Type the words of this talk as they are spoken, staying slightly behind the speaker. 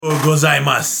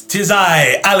Gozaimasu. 'Tis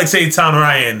I, Alex A. Town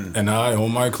Ryan. And I, Oh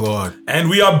My Claude. And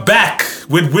we are back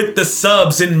with the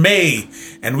subs in May.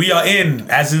 And we are in,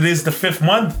 as it is the 5th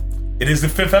month, it is the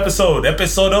 5th episode.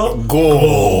 Episodo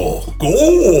Go.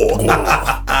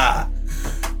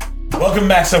 Welcome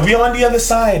back, sir. We are on the other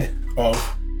side Oh,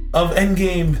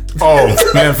 Endgame.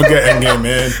 man, forget Endgame,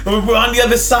 man. We're on the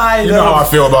other side You know how I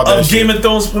feel about that of shit. Game of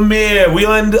Thrones premiere. We're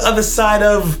on the other side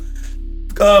of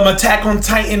Attack on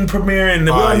Titan premiering.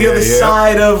 We're on the other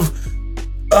side of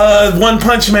One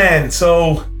Punch Man.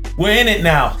 So we're in it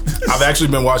now. I've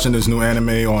actually been watching this new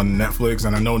anime on Netflix,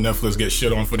 and I know Netflix gets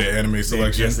shit on for their anime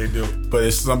selection. Yes, they do. But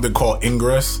it's something called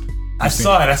Ingress. I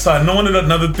saw it. No one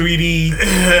another 3D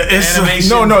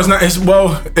animation. No, it's not.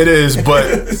 It is, but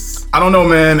I don't know,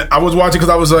 man. I was watching because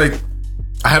I was like,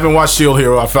 I haven't watched Shield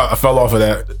Hero. I fell off of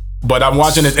that, but I'm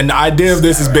watching it, and the idea of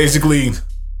this is basically.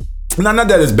 Not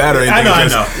that it's bad or anything. I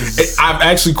know. I've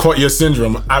actually caught your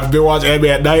syndrome. I've been watching anime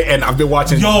at night, and I've been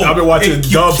watching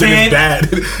dubs, and it's bad.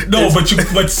 No,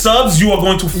 but subs, you are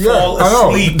going to fall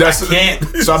asleep. I can't.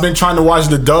 So I've been trying to watch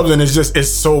the dubs, and it's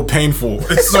so painful.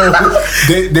 It's so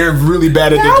they're really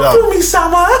bad at their job. Help me,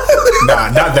 Sama. Nah,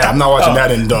 not that. I'm not watching that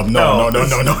in dub. No.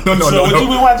 So what you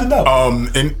been watching dub?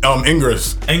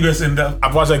 Ingress. Ingress in dub.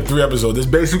 I've watched like 3 episodes.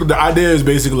 The idea is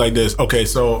basically like this. Okay,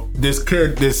 so this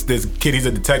kid, he's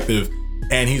a detective.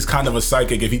 And he's kind of a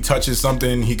psychic. If he touches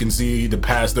something, he can see the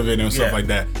past of it and stuff like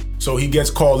that. So he gets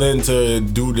called in to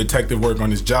do detective work on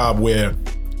his job where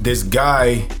this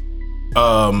guy,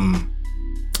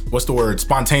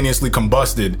 spontaneously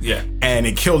combusted. Yeah. And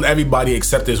it killed everybody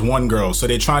except this one girl. So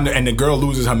they're trying to, and the girl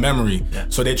loses her memory. Yeah.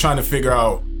 So they're trying to figure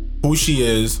out who she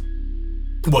is.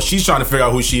 Well, she's trying to figure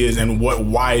out who she is and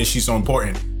why is she so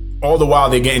important. All the while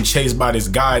they're getting chased by this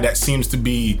guy that seems to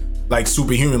be like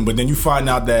superhuman. But then you find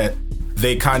out that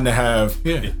they kind of have,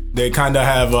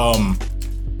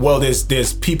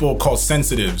 there's people called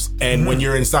sensitives, and when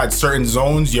you're inside certain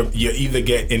zones, you either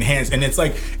get enhanced, and it's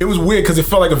like, it was weird because it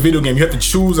felt like a video game. You have to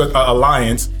choose a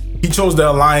alliance. He chose the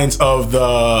alliance of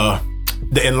the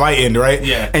Enlightened, right?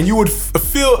 Yeah. And you would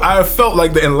I felt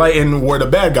like the Enlightened were the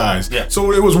bad guys. Yeah.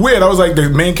 So it was weird. I was like, the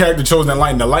main character chose the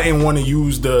Enlightened. The Enlightened want to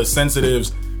use the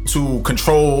sensitives to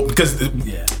control, because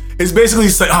it's basically,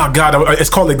 it's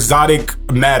called exotic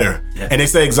matter. Yeah. And they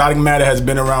say exotic matter has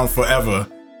been around forever.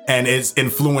 And it's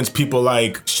influenced people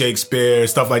like Shakespeare,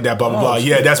 stuff like that, blah, blah, blah.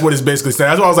 Yeah, that's what it's basically saying.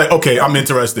 That's why I was like, okay, I'm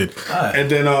interested. Right. And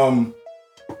then,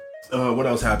 what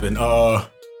else happened? I'm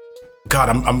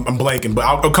blanking, but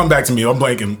I'll come back to me. I'm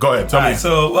blanking. Go ahead, tell me.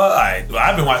 So,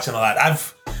 I've been watching a lot.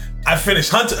 I finished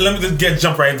Hunter. Let me just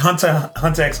jump right in. Hunter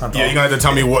x Hunter. Yeah, you're gonna have to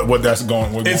tell me what that's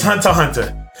going. It's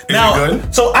Hunter. Is it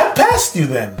good? So I passed you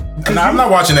then. Nah, I'm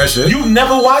not watching that shit. You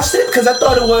never watched it? Because I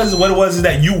thought what it was is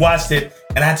that you watched it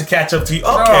and I had to catch up to you.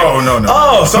 Okay. No.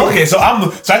 Oh, so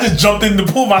I just jumped in the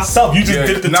pool myself. You just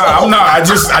did the toe. I'm not. I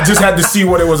just had to see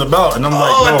what it was about, and I'm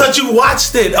like, no. I thought you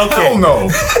watched it. Okay. Hell no.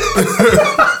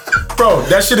 Bro,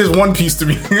 that shit is One Piece to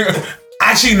me.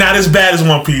 Actually, not as bad as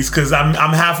One Piece because I'm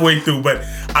halfway through, but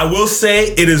I will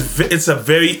say it's a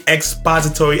very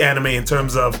expository anime in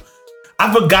terms of,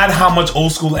 I forgot how much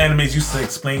old school animes used to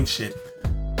explain shit.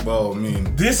 Well, I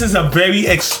mean, this is a very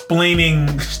explaining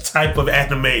type of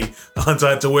anime,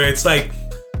 Hunter, where it's like,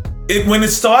 when it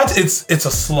starts, it's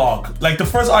a slog. Like the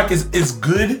first arc is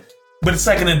good, but it's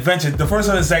like an adventure. The first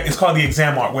one is it's called the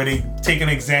exam arc, where they take an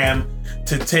exam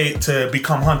to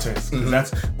become hunters. Mm-hmm.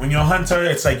 That's when you're a hunter.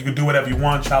 It's like you can do whatever you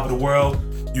want, travel the world.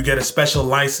 You get a special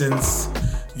license.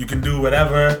 You can do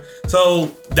whatever.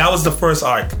 So that was the first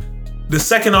arc. The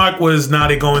second arc was now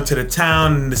they go into the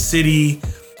town and the city.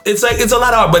 It's a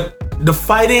lot of art, but the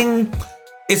fighting,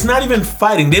 it's not even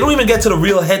fighting. They don't even get to the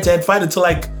real head-to-head fight until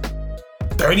like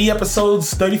 35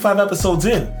 episodes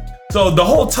in. So the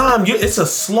whole time, it's a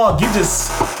slog. You're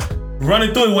just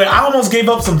running through it where I almost gave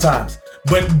up sometimes.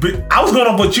 But I was going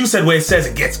on what you said where it says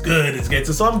it gets good.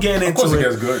 So I'm getting into it. Of course it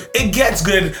gets good. It gets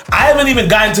good. I haven't even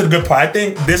gotten to the good part. I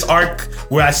think this arc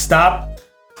where I stopped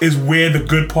is where the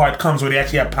good part comes, where they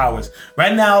actually have powers.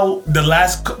 Right now, the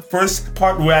first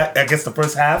part, where I guess the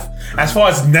first half, as far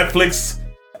as Netflix,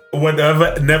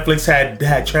 whatever Netflix had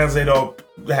translated or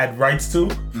had rights to,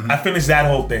 I finished that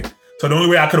whole thing. So the only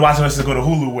way I could watch it was to go to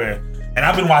Hulu, and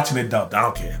I've been watching it dubbed. I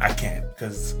don't care. I can't,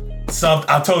 because subbed,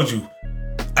 I told you.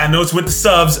 I know it's with the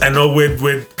subs. I know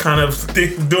we're kind of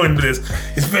doing this.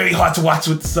 It's very hard to watch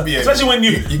with the subs, especially when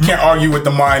you can't argue with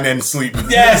the mind and sleep.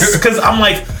 Yes, because I'm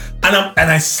like, and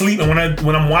I sleep, and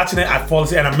when I'm watching it, I fall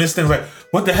asleep and I miss things like,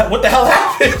 what the hell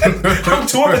happened? I'm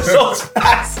 2 episodes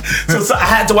past. So I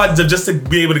had to watch it just to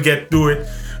be able to get through it.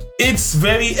 It's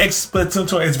very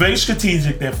explanatory. It's very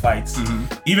strategic, their fights.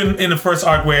 Even in the first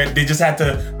arc where they just had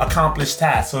to accomplish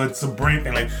tasks. So it's a brain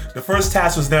thing. Like, the first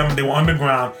task was them, they were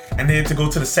underground, and they had to go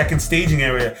to the second staging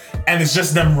area, and it's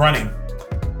just them running.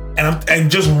 And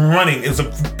just running. It was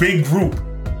a big group.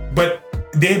 But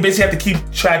they basically have to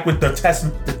keep track with the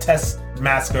test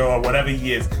master or whatever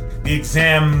he is, the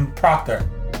exam proctor.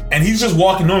 And he's just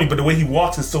walking normally, but the way he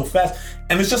walks is so fast.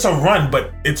 And it's just a run,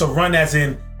 but it's a run as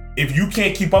in, if you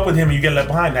can't keep up with him and you get left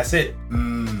behind, that's it.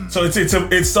 So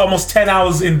it's almost 10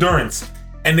 hours endurance,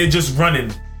 and they're just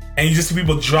running, and you just see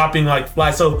people dropping like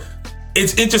flies. So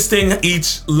it's interesting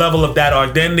each level of that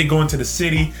arc. Then they go into the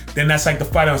city. Then that's like the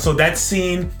fight. So that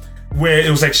scene where it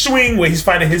was like swing, where he's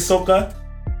fighting Hisoka.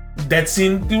 That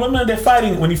scene, do you remember they're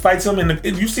fighting when he fights him?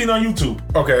 You've seen it on YouTube.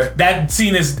 Okay. That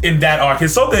scene is in that arc.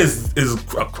 Hisoka is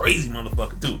a crazy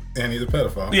motherfucker, dude. And he's a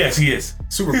pedophile. Yes, he is.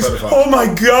 Super pedophile. Oh my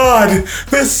god,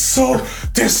 they're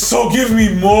so give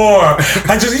me more.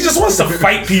 He just wants to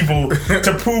fight people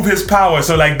to prove his power.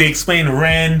 So like they explain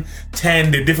Ren,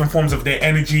 Ten, the different forms of their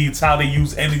energy. It's how they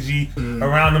use energy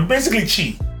around them. Basically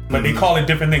chi. But they call it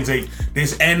different things. Like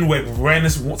there's N where Ren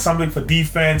is something for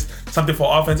defense, something for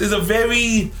offense. It's a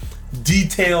very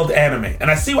detailed anime,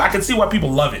 and I can see why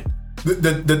people love it.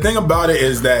 The thing about it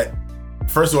is that,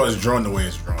 first of all, it's drawn the way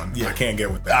it's drawn. Yeah. I can't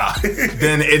get with that.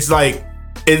 Then it's like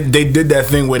they did that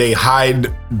thing where they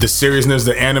hide the seriousness,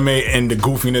 the anime, and the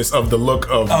goofiness of the look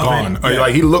of Gon. Yeah.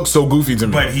 Like he looks so goofy to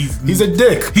me. But he's a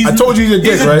dick. I told you he's a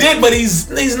dick, right? He's a dick, but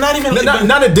he's not even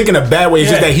not a dick in a bad way.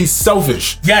 It's just that he's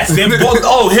selfish. Yes, they're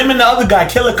both. Him and the other guy,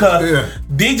 Kilika.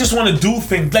 They just want to do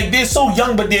things. Like they're so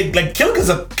young, but they're like Kilika's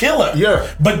a killer.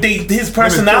 Yeah. But his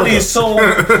personality is so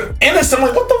innocent. I'm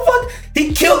like, what the fuck?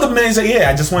 He killed the man. He's like, yeah,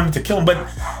 I just wanted to kill him. But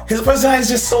his personality is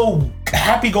just so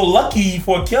happy-go-lucky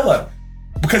for a killer.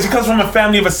 Because he comes from a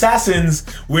family of assassins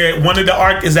where one of the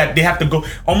arc is that they have to go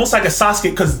almost like a Sasuke,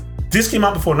 because this came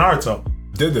out before Naruto.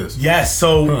 Did this? Yes,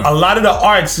 so a lot of the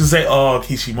arcs is like, oh,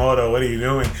 Kishimoto, what are you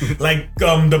doing? Like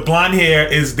the blonde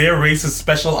hair is their race's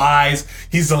special eyes.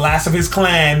 He's the last of his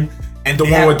clan. And the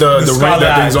one with the ring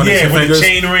that thing's on his fingers? Yeah, with the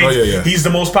chain ring. Oh, yeah. He's the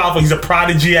most powerful. He's a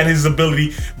prodigy at his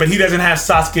ability, but he doesn't have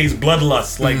Sasuke's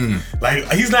bloodlust. Like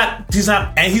he's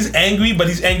not, and he's angry, but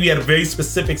he's angry at a very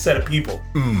specific set of people.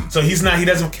 So he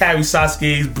doesn't carry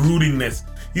Sasuke's broodingness.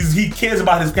 He cares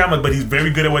about his family, but he's very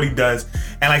good at what he does.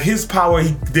 And like his power,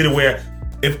 he did it where,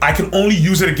 if I can only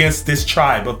use it against this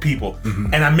tribe of people,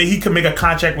 and he can make a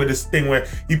contract with this thing where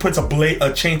he puts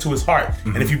a chain to his heart,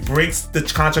 and if he breaks the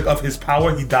contract of his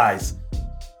power, he dies.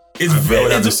 It's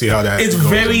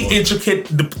very intricate,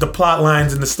 the plot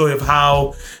lines and the story of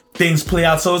how things play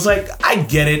out. So it's like, I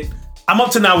get it. I'm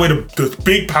up to now where the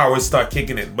big powers start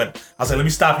kicking in, but I was like, let me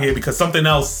stop here because something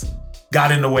else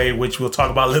got in the way, which we'll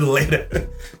talk about a little later.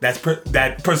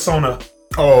 That Persona.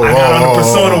 I got on the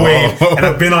Persona wave, and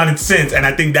I've been on it since, and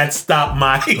I think that stopped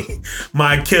my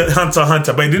Hunter x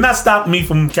Hunter, but it did not stop me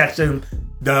from catching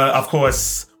of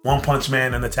course, One Punch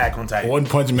Man and Attack on Titan. One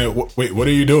Punch Man. Wait, what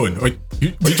are you doing? Are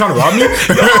you trying to rob me?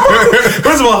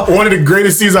 First of all, one of the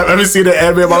greatest scenes I've ever seen in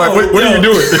anime in my life. What are you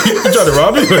doing? You trying to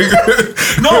rob me?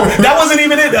 No, that wasn't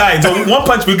even it. All right, so One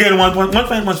Punch. We're getting One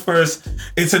Punch first.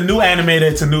 It's a new animator.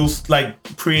 It's a new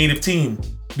creative team.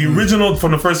 The original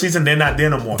from the first season, they're not there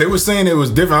no more. They were saying it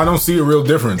was different. I don't see a real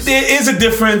difference. There is a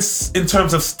difference in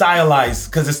terms of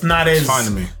stylized, because it's not as... It's fine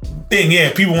to me.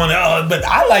 People want to... but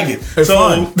I like it. It's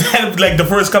fine. Like the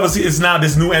first couple of seasons, now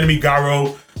this new enemy,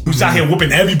 Garo, who's out here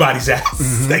whooping everybody's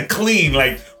ass. Like clean,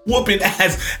 like whooping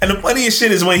ass. And the funniest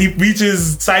shit is when he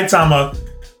reaches Saitama.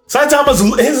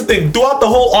 Here's the thing. Throughout the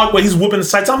whole arc where he's whooping,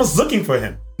 Saitama's looking for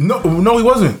him. No, he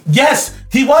wasn't. Yes,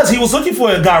 he was. He was looking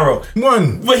for a Garo.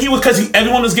 But he was, because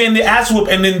everyone was getting their ass whooped,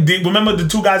 and then remember the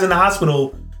two guys in the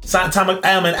hospital, Saitama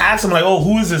and asked him like, "Oh,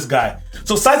 who is this guy?"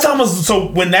 So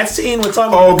when that scene we're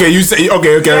talking. Oh, okay. You say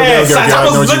okay.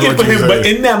 Saitama was looking for him, but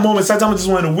in that moment, Saitama just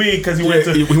wanted to wig because he wanted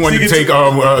to. He wanted to take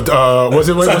what's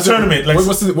it? Tournament.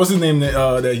 What's his name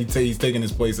that he's taking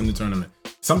his place in the tournament?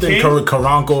 Something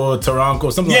Taranko,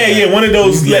 something like that. Yeah, one of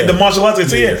those, like the martial arts.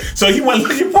 So he went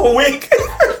looking for a wig.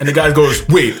 And the guy goes,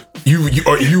 "Wait, you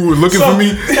were looking for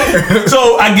me?"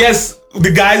 So I guess the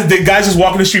guys just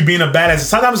walking the street being a badass.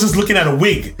 Saitama's just looking at a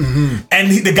wig, and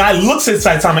the guy looks at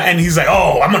Saitama and he's like,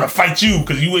 "Oh, I'm gonna fight you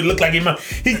because you would look like him."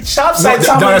 He chops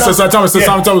Saitama.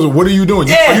 Saitama was, "What are you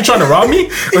doing? Are you trying to rob me?"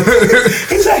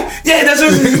 He's like, "Yeah, that's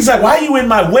what." He's like, "Why are you in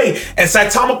my way?" And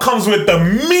Saitama comes with the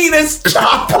meanest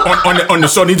chop on the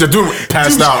show. He just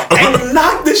passed out and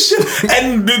knocked the shit.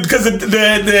 And because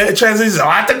the translation,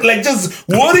 I think just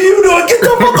what are you doing? Get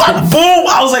the fuck up! Boom!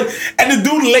 I was like, and the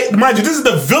dude, mind you, this is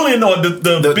the villain or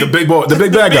the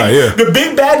big bad guy, yeah. The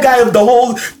big bad guy of the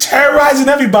whole terrorizing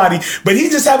everybody, but he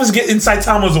just happens to get in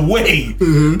Saitama's way.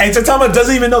 And Saitama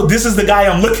doesn't even know this is the guy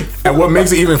I'm looking for. And what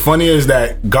makes it even funnier is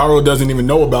that Garo doesn't even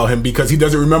know about him because he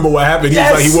doesn't remember what happened. He's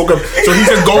like, he woke up, so he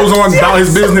just goes on about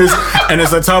his business, and then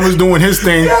Saitama's doing his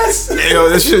thing. Yo,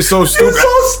 this shit is so stupid. It's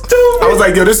so stupid. I was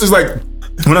like, yo, this is like,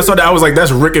 when I saw that, I was like, that's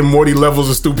Rick and Morty levels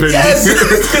of stupidity. Yes,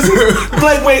 I'm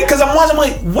like, wait, because I'm watching, I'm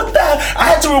like, what the hell? I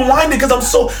had to rewind it because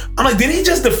I'm like, did he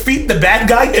just defeat the bad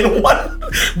guy in one?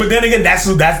 But then again, that's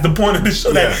the point of the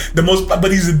show. That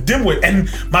but he's a dimwit. And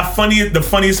the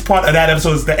funniest part of that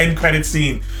episode is the end credit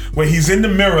scene where he's in the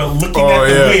mirror looking at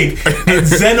the wig, and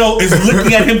Zeno is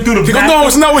looking at him through the back. No,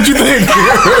 it's not what you think.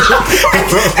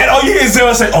 And all you hear is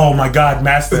Zeno say, "Oh my God,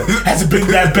 Master, has it been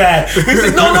that bad?" He's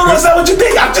like, "No, it's not what you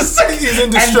think. I'm just saying." He's in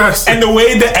distress. And the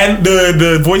way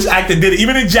the voice actor did it,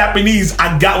 even in Japanese,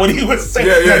 I got what he was saying.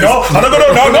 Yeah. No.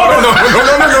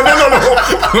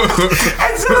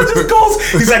 And Zeno just goes.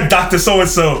 He's like, Dr.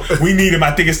 So-and-so, we need him. I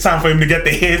think it's time for him to get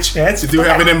the hair transplant. Do you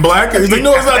have it in black? He's like,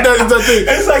 no, it's not that. It's that thing.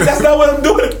 It's like, that's not what I'm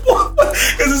doing it for.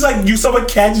 Because it's like someone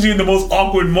catches you in the most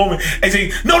awkward moment and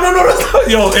say, no.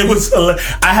 Yo, it was.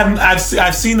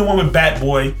 I've seen the one with Bat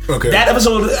Boy. Okay. That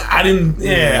episode, I didn't.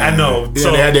 Yeah, I know. Yeah,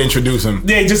 so they had to introduce him.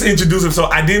 They just introduced him. So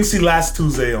I didn't see last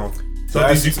Tuesday on. So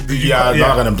I'm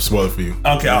not gonna spoil it for you.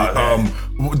 Okay.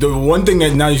 The one thing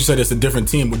that now you said it's a different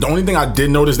team, but the only thing I did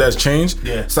notice that's changed,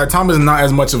 Saitama's not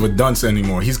as much of a dunce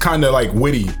anymore. He's kind of like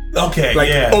witty. Okay.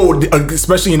 Like,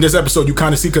 especially in this episode, you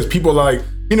kind of see because people are like,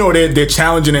 they're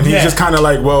challenging him. He's just kind of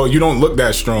like, well, you don't look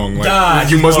that strong. Like,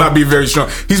 you must not be very strong.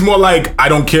 He's more like, I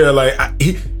don't care. Like,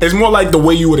 it's more like the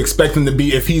way you would expect him to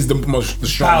be if he's the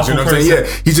strongest. You know what I'm saying?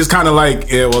 Yeah. He's just kind of like,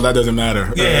 that doesn't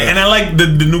matter. Yeah. And I like the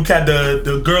new cat,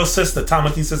 the girl's sister,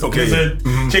 Tamaki's sister. Okay.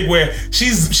 Chick where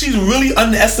she's really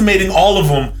underestimating all of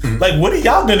them. Like, what are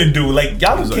y'all gonna do? Like,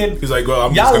 y'all can't. He's like, well,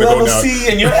 I'm y'all just gonna level go now. C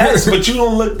and you're S, but you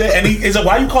don't look there. And he's like,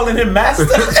 why are you calling him master?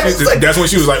 That's when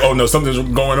she was like, oh no, something's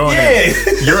going on. Yeah.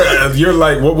 You're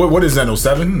like, what is Zeno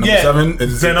 7? Yeah. 7?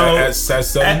 Zeno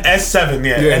S7? S7,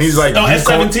 yeah. Yeah, and he's like, no,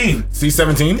 S17.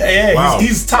 C17? Yeah. Wow.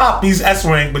 He's top. He's S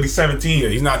rank, but he's 17. Yeah,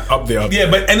 he's not up there. Yeah,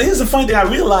 but and here's the funny thing I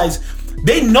realized,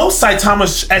 they know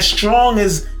Saitama's as strong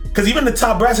as, because even the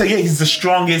top brass, he's the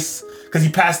strongest because he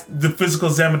passed the physical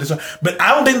exam. But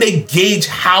I don't think they gauge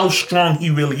how strong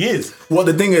he really is. Well,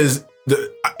 the thing is,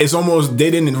 it's almost, they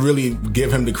didn't really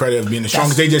give him the credit of being the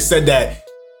strongest. They just said that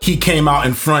he came out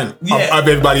in front of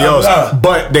everybody else,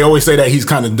 but they always say that he's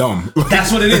kind of dumb.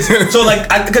 That's what it is. So like,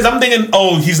 because I'm thinking,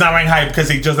 he's not ranked high because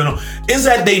he doesn't know. Is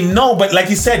that they know, but like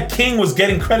you said, King was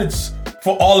getting credits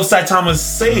for all of Saitama's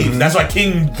saves. That's why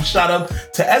King shot up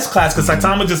to S-Class, because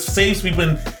Saitama just saves people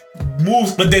and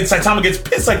moves, but then Saitama gets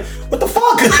pissed, like, what the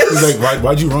fuck? He's like,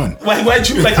 why'd you run? Why'd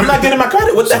you, like, I'm not getting my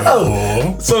credit, what the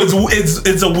hell? So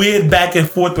it's a weird back and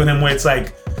forth with him where it's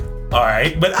like, all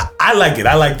right, but I like it.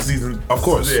 I like the season. Of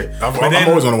course. Yeah. I'm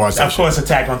always going to watch that. Of course,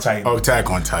 Attack on Titan. Oh, Attack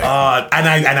on Titan. And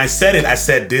I said it. I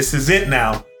said, this is it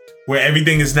now, where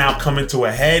everything is now coming to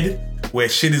a head, where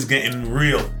shit is getting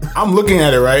real. I'm looking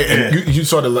at it, right? And you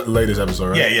saw the latest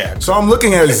episode, right? Yeah. So I'm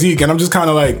looking at Zeke, and I'm just kind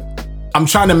of like, I'm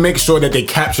trying to make sure that they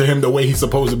capture him the way he's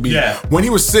supposed to be. Yeah. When he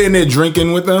was sitting there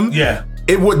drinking with them,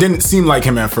 it didn't seem like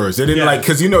him at first. It didn't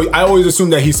because I always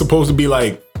assumed that he's supposed to be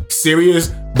like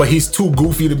serious, but he's too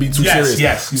goofy to be too serious.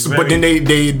 Yes. But then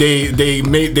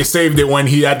they saved it when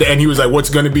he at the end he was like, "What's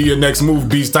gonna be your next move,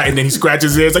 Beast Titan?" And then he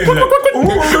scratches his head, like,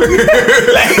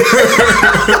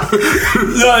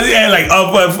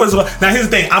 first of all, now here's the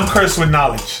thing: I'm cursed with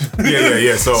knowledge.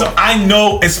 Yeah. So I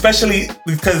know, especially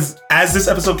because as this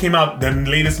episode came out, the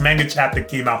latest manga chapter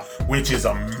came out, which is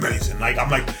amazing. Like, I'm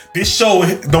like, this show.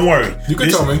 Don't worry, you can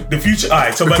tell me the future. All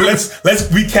right, so but let's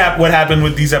recap what happened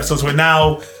with these episodes.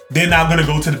 They're now gonna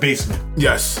go to the basement.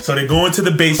 Yes. So they go into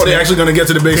the basement. They're actually gonna get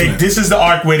to the basement. This is the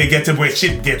arc where they get to where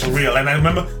shit gets real. And I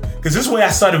remember, because this is where I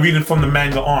started reading from the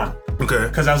manga on. Okay.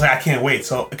 Because I was like, I can't wait.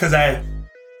 So because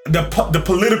the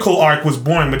political arc was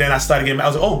boring, but then I started getting, I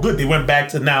was like, oh good, they went back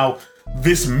to now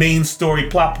this main story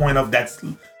plot point of that's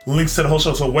links to the whole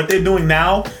show. So what they're doing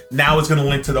now it's gonna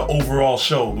link to the overall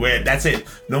show, where that's it.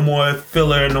 No more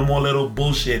filler, no more little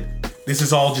bullshit. This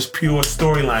is all just pure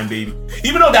storyline, baby.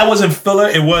 Even though that wasn't filler,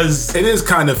 it is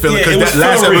kind of filler, because that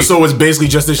last episode was basically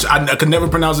just this. I could never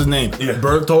pronounce his name.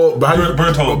 Berthold.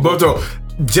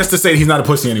 Just to say he's not a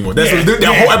pussy anymore. That's that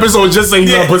whole episode was just saying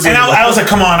he's not a pussy. And I was like,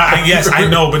 come on, yes, I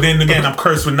know. But then again, I'm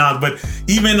cursed with knowledge. But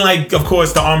even like, of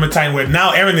course, the Armored Titan, where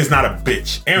now Eren is not a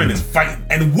bitch. Eren is fighting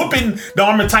and whooping the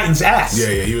Armored Titan's ass.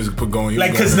 Yeah, he was going.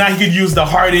 Like, because now he could use the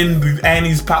hardened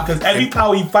Annie's power. Because every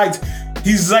power he fights,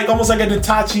 He's like almost like a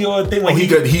Itachi or a thing. Like he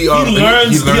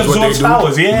learns what absorbs they do.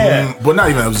 powers. Yeah, But not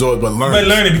even absorb, but learn. but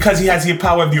learning because he has the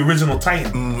power of the original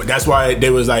Titan. That's why they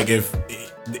was like, if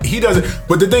he doesn't.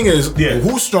 But the thing is, Yeah.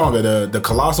 who's stronger, the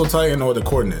Colossal Titan or the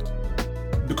Coordinate?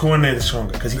 The coordinator is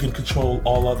stronger because he can control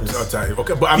all others.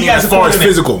 Okay, but I He mean, has as a far as coordinate.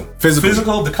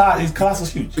 physical. He's Colossal's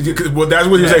huge. Well, that's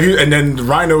what he was Yeah. like. And then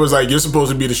Reiner was like, "You're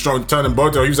supposed to be the strong." Telling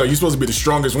Boruto, he was like, "You're supposed to be the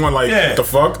strongest one." Like, Yeah. what the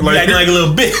fuck? Like, acting like a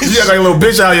little bitch. Yeah, like a little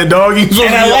bitch out here, dog. And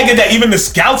I like it that even the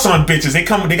scouts on bitches, they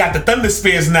got the Thunder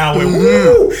Spears now. And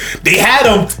woo, they had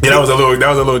them. Yeah, that was a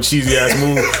little cheesy ass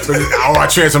move. I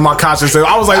transferred my consciousness.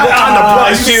 I was like, what kind of plot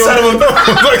you shit? son of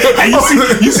a-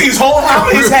 And you see his whole half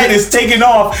of his head is taken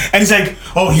off, and he's like,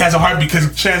 "Oh, he has a heart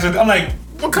because transferred." I'm like,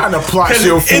 What kind of plot Because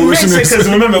shield it makes sense foolishness? because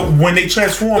remember when they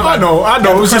transform, I know.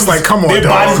 It's just like, come on, their dog.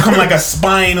 bodies come like a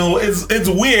spinal. It's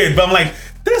weird, but I'm like,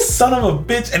 this son of a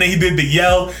bitch. And then he did the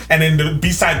yell, and then the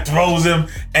B-side throws him,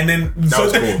 and then was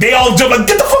cool. they all jump like,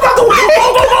 get the fuck out the way!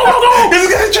 Go! This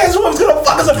is gonna transform. It's gonna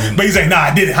fuck us up. But he's like, nah,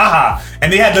 I did it, haha.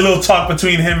 And they had the little talk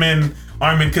between him and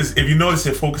Armin, because if you notice,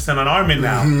 they're focusing on Armin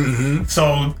now.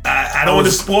 So I don't want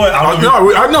to spoil. I know.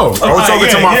 I was talking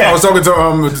to my. yeah. I was talking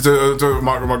to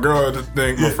my girl,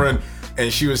 my friend,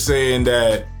 and she was saying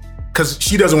that because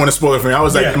she doesn't want to spoil it for me. I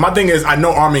was like, Yeah. my thing is, I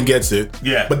know Armin gets it.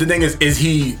 Yeah. But the thing is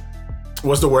he?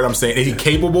 What's the word I'm saying? Is he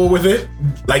capable with it?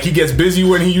 Like he gets busy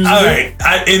when he uses All it.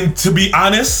 right, and to be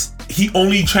honest, he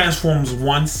only transforms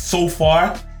once so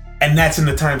far, and that's in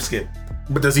the time skip.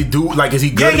 But does he do like? Is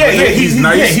he good? Yeah. with it? He's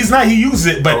nice. Yeah, he's not. He uses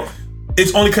it, but Oh.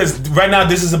 it's only because right now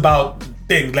this is about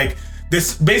thing like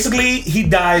this. Basically, he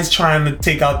dies trying to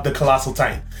take out the Colossal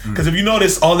Titan. Because if you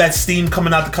notice, all that steam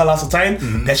coming out the Colossal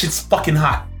Titan, that shit's fucking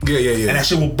hot. Yeah. And that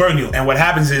shit will burn you. And what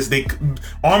happens is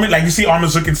Armin, like you see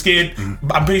Armin's looking scared.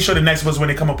 I'm pretty sure the next was when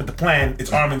they come up with the plan,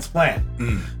 it's Armin's plan.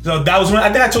 So that was when,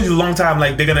 I think I told you a long time,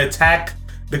 like they're gonna attack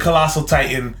the Colossal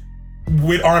Titan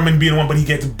with Armin being one, but he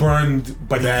gets burned,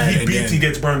 but he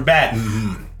gets burned bad.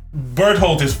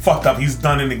 Bertholdt is fucked up. He's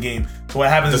done in the game. So what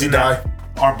happens Does is he die?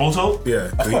 Bertholdt? Yeah.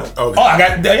 Of course. Okay. Oh, I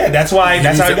got, yeah, that's why,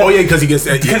 that's how I got. Oh yeah, because he gets.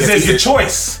 Because there's a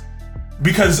choice.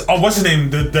 Because what's his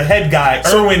name? The head guy,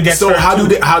 Erwin gets So hurt how too.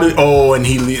 do? Oh, and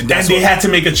he. And they had to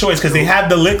make a choice because they had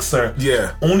the elixir.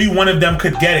 Yeah. Only one of them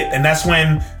could get it, and that's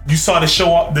when you saw the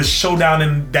showdown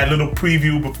in that little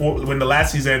preview before when the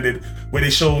last season ended, where they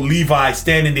show Levi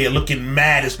standing there looking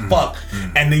mad as fuck,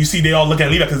 and then you see they all look at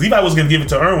Levi because Levi was gonna give it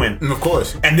to Erwin. Of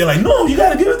course. And they're like, no, you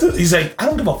gotta give it to. He's like, I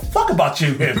don't give a fuck about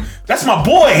you, him. That's my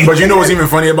boy. But you know what's even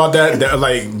funny about that? That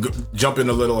like jumping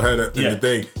a little ahead in the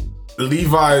thing.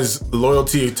 Levi's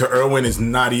loyalty to Erwin is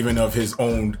not even of his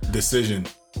own decision.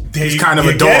 He's kind of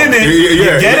a dog. Getting it. Yeah,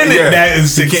 You're getting yeah. it. That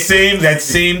is You the can't-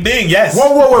 same thing. Yes.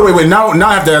 Whoa, wait. Now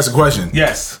I have to ask a question.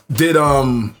 Yes. Did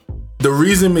the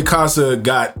reason Mikasa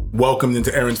got welcomed into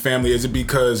Eren's family, is it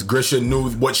because Grisha knew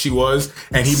what she was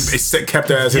and he kept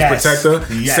her as his Yes.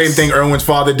 protector? Yes. Same thing Erwin's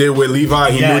father did with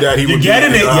Levi. He knew that he You're would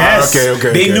getting be. it. Yes.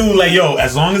 Okay. They knew like, yo,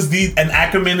 as long as an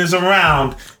Ackerman is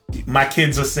around, my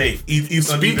kids are safe.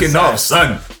 Speaking of,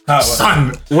 son,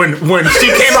 when she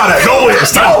came out of nowhere, Yo,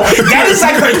 son. that is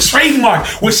like her trademark.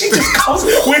 When she just comes,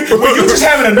 when you're just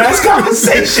having a nice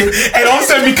conversation, and all of a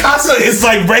sudden Mikasa is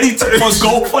like ready to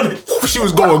go for it. She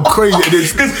was going crazy.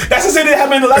 Because that's the same thing that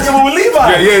happened in the last one with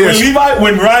Levi. Yeah.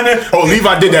 When Reiner. Oh,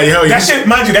 Levi did that. Hell yeah. That shit,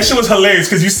 mind you, that shit was hilarious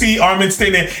because you see Armin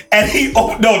standing there, and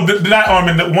not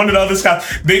Armin, one of the other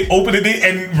scouts. They opened it,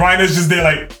 and Reiner's just there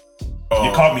like,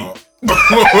 you caught me.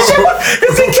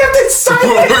 Because he kept it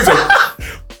silent.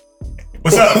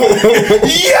 What's up?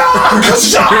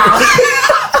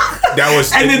 That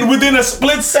was. And then within a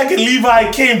split second,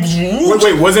 Levi came.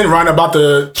 Wait, wasn't Reiner about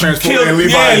to transform? And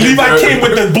Levi, Levi came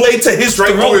with the blade to his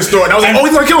straight through his throat. And I was like,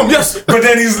 he's gonna kill him. Yes. But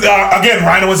then he's again.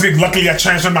 Reiner was luckily I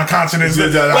transferred my consciousness.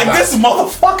 Like this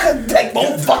motherfucker, that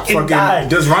won't fucking die.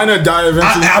 Does Reiner die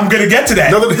eventually? I'm gonna get to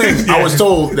that. Another thing, I was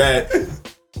told that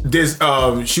this.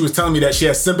 She was telling me that she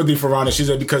has sympathy for Reiner. She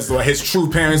said because like his true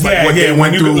parents, like what they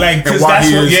went through, like and why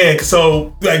he is. Yeah,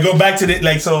 so like go back to the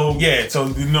so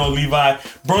you know Levi,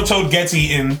 Bertholdt gets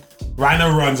eaten.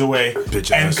 Reiner runs away,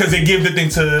 and because they give the thing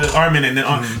to Armin, and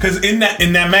then because in that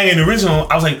manga in the original,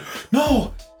 I was like,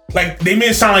 no, like they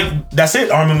made it sound like that's it,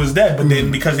 Armin was dead, but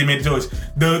then because they made the choice,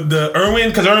 the Erwin,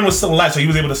 because Erwin was still alive, so he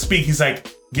was able to speak. He's like,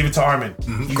 give it to Armin.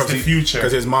 He's the future.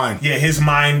 Because his mind. Yeah, his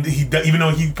mind. Even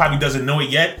though he probably doesn't know it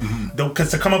yet, because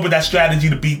to come up with that strategy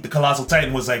to beat the Colossal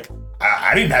Titan was like,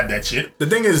 I didn't have that shit. The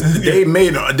thing is,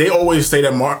 they always say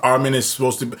that Armin is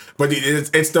supposed to, but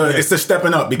it's the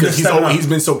stepping up because he's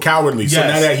been so cowardly. Yes. So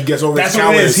now that he gets over his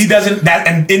cowardice, he doesn't that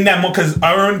and in that moment because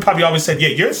Erwin probably always said, yeah,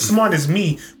 you're as smart as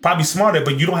me, probably smarter,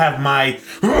 but you don't have my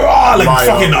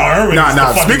fucking Erwin.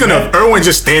 Nah. Speaking of Erwin,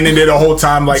 just standing there the whole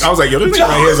time, like I was like, yo, this nigga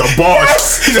right here is a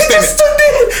boss. Yes,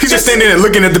 he's just standing there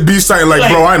looking at the beast site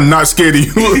like, bro, I'm not scared of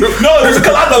you. No, it was a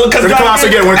Colosso because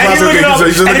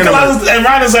and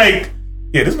Ryan like,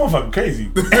 yeah, this motherfucker crazy.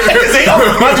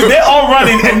 They're all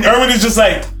running, and Erwin is just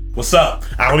like, what's up?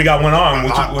 I only got one arm.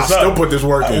 What's up? Still put this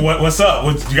work in. What's up?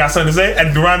 You got something to say?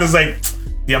 And Ryan is like,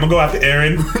 yeah, I'm gonna go after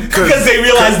Eren because they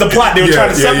realized the plot. They were trying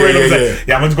to separate them.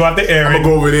 Yeah, I'm gonna go after Eren. I'm gonna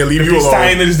go over there, leave you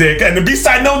alone. Is there, and the beast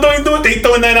side, no, don't do it. They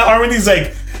throwing that at Armin. He's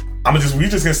like, we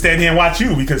just gonna stand here and watch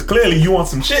you because clearly you want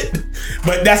some shit.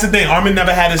 But that's the thing. Armin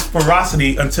never had his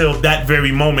ferocity until that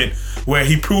very moment where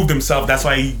he proved himself. That's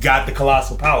why he got the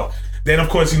colossal power. Then of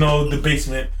course, the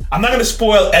basement. I'm not gonna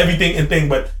spoil everything and thing,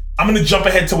 but I'm gonna jump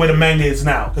ahead to where the manga is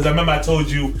now because I remember I told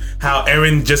you how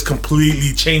Eren just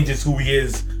completely changes who he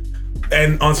is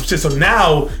and on some shit. So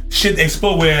now shit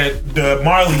explode where the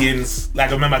Marleyans, like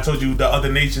I remember I told you, the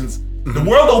other nations, the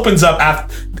world opens up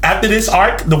after this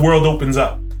arc. The world opens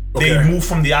up. Okay. They move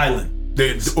from the island.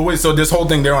 So this whole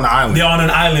thing, they're on an island. They're on an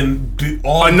island,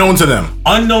 unknown to them.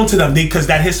 Unknown to them, because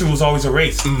that history was always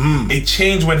erased. It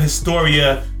changed when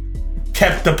Historia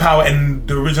kept the power and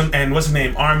the original. And what's his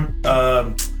name?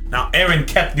 Now Eren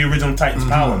kept the original Titan's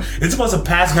power. It's supposed to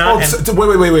pass now. Wait.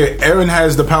 Eren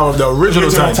has the power of the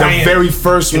original Titan, the very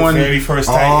first one. The very first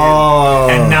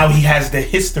Titan. And now he has the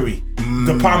history.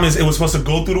 The problem is it was supposed to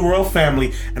go through the royal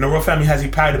family, and the royal family has the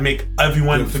power to make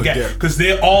everyone forget. Because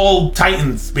they're all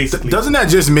Titans, basically. Doesn't that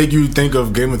just make you think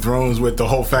of Game of Thrones with the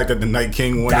whole fact that the Night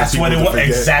King wanted That's people what it to was. forget?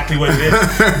 Exactly what it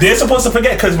is. They're supposed to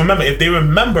forget, because remember, if they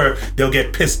remember, they'll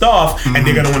get pissed off, and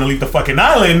they're going to want to leave the fucking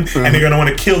island, and they're going to want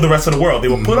to kill the rest of the world. They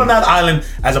were put on that island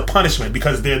as a punishment,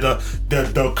 because they're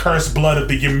the cursed blood of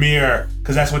the Ymir.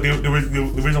 Because that's what the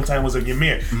original Titan was, a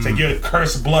Ymir. It's like you're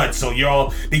cursed blood, so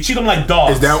they treat them like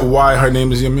dogs. Is that why her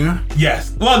name is Ymir?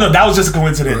 Yes. Well, no, that was just a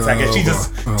coincidence. I guess she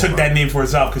just took that name for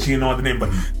herself because she didn't know the name.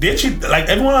 But they treat, like,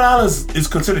 everyone on the island is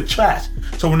considered trash.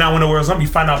 So now when the world's up, you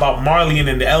find out about Marleyan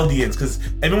and the Eldians, because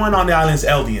everyone on the island is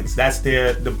Eldians. That's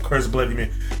the cursed blood Ymir.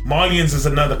 Marleyans is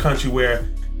another country where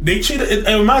they treat it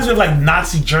reminds me of like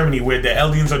Nazi Germany, where the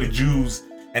Eldians are the Jews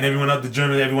and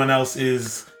everyone else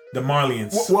is the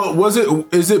Marleyans. Well,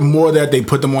 is it more that they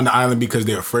put them on the island because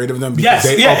they're afraid of them? Yes,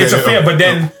 it's fair. But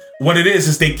then what it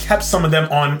is they kept some of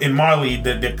them in Marley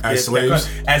as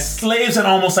slaves, and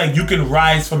almost like you can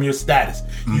rise from your status.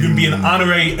 You can be an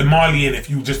honorary Marleyan if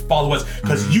you just follow us,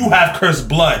 because you have cursed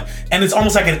blood, and it's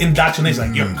almost like an indoctrination.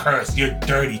 Like, you're cursed, you're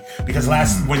dirty, because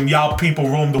when y'all people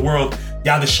roamed the world,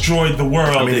 y'all destroyed the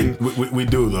world. I mean, we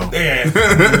do though. Yeah,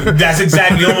 that's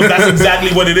exactly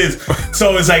what it is.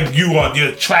 So it's like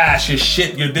you're trash, you're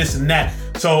shit, you're this and that.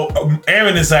 So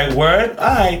Eren is like, word,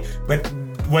 all right, but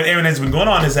what Eren has been going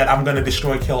on is that I'm gonna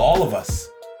kill all of us.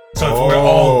 So if we're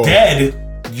all dead,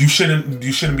 you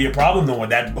shouldn't be a problem no more.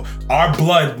 That our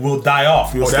blood will die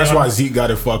off. That's why Zeke got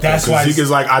it fucked up. Because Zeke is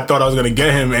like, I thought I was gonna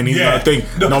get him, and he's gonna think,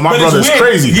 no, my brother's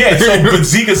crazy. Yeah, but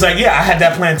Zeke is like, yeah, I had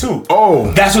that plan too.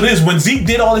 Oh, that's what it is. When Zeke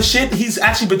did all this shit, he's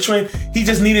actually betraying. He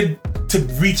just needed to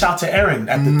reach out to Eren.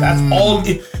 That's all.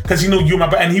 Because you're my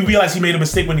brother, and he realized he made a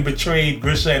mistake when he betrayed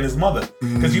Grisha and his mother.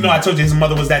 Because I told you his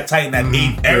mother was that Titan that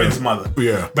ate Eren's mother.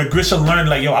 Yeah. But Grisha learned,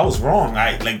 like, I was wrong.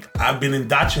 I've been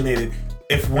indoctrinated.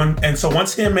 So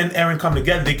once him and Eren come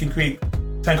together, they can create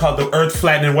something called the Earth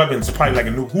Flattening Weapons. Probably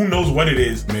like who knows what it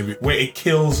is. Maybe where it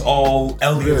kills all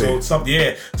Eldians or something.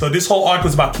 Yeah. So this whole arc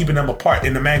was about keeping them apart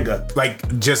in the manga,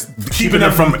 like just keeping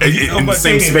them from in the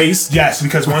same space. Yes,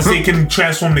 because once they can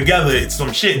transform together, it's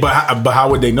some shit. But how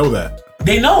would they know that?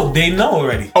 They know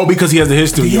already. Oh, because he has the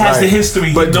history. He has the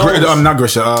history. But not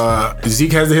Grisha.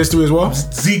 Zeke has the history as well.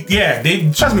 Zeke, yeah.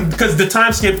 They trust me, because the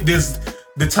time skip. There's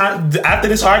the time after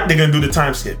this arc, they're gonna do the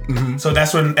time skip. So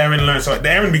that's when Eren learns. So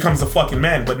Eren becomes the fucking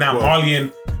man. But now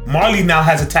Marley now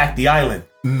has attacked the island.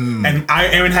 And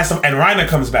Eren has and Reiner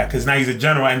comes back because now he's a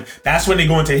general, and that's when they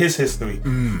go into his history.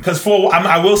 Because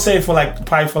I will say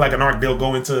probably for an arc, they'll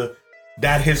go into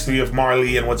that history of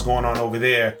Marley and what's going on over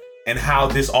there and how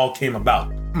this all came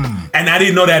about. And I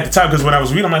didn't know that at the time, because when I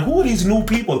was reading, I'm like, who are these new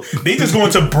people? They just go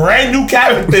into brand new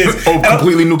characters.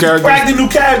 Completely new characters. Brand new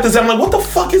characters. I'm like, what the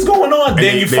fuck is going on? And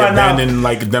then you find out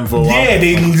them for a while. Yeah,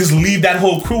 they just leave that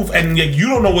whole crew, and you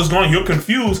don't know what's going on. You're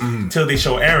confused until they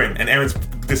show Eren, and Eren's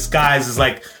disguise is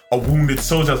like a wounded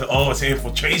soldier. I was like, oh, it's an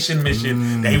infiltration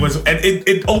mission that he was, and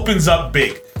it opens up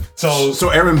big. So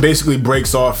Eren basically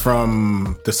breaks off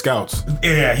from the scouts.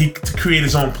 Yeah, to create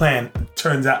his own plan.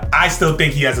 Turns out, I still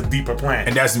think he has a deeper plan.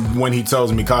 And that's when he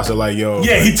tells Mikasa, like, yo.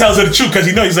 Yeah, he tells her the truth because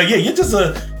he's like,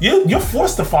 yeah, you're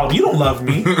forced to follow me. You don't love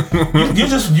me.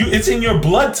 It's in your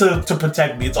blood to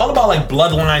protect me. It's all about like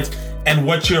bloodlines and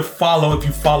what you follow if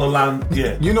you follow line.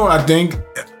 Yeah. You know what I think?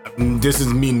 This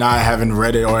is me not having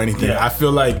read it or anything. Yeah. I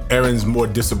feel like Eren's more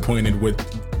disappointed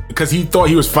because he thought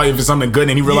he was fighting for something good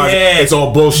and he realized it's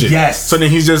all bullshit. Yes. So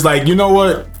then he's just like, you know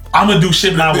what? I'm gonna do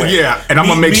shit my way. Yeah, and I'm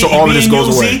gonna make sure all of this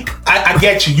goes away. I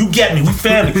get you. You get me. We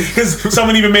family. Because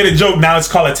someone even made a joke. Now it's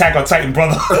called Attack on Titan,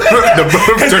 brother.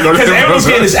 Because everyone was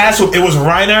getting his ass whooped. It was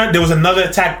Reiner. There was another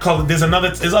attack called. I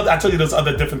told you there's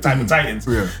other different type of Titans.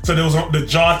 Yeah. So there was the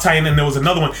Jaw Titan, and there was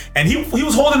another one. And he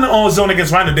was holding the own zone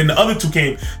against Reiner. Then the other two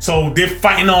came. So they're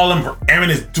fighting all of them. Eren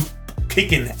is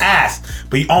kicking ass,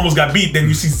 but he almost got beat. Then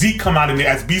you see Zeke come out in there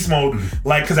as beast mode,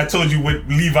 like, because I told you with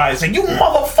Levi saying, "You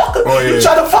motherfucker, you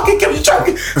try to fucking kill me."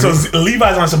 So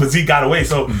Levi's on some, but Zeke got away.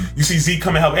 So you see Zeke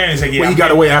come and help Eren. He's like, he got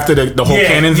away after the whole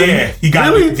cannon thing. Yeah, he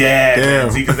got away. Yeah,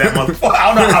 damn. Zeke is that motherfucker.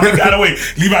 I don't know how he got away.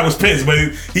 Levi was pissed, but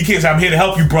he came. I'm here to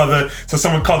help you, brother. So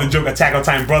someone called the joke "Attack on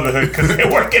Titan Brotherhood" because they're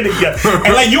working together.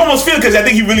 And like you almost feel because I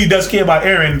think he really does care about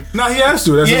Eren. No, he has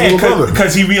to. That's his little brother.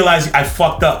 Because he realized I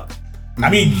fucked up. I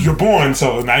mean, you're born,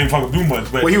 so I didn't fucking do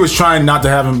much. But he was trying not to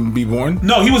have him be born.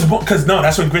 No, he was born because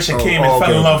that's when Grisha came and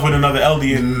fell in love with another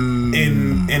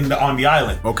Eldian on the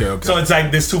island. Okay. So it's like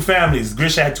there's two families.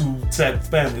 Grisha had two set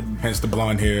families. Hence the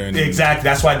blonde hair. Exactly.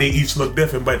 That's why they each look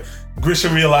different. But Grisha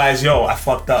realized, yo, I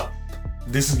fucked up.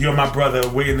 You're my brother.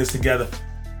 We're in this together.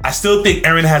 I still think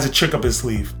Eren has a trick up his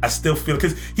sleeve. I still feel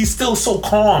because he's still so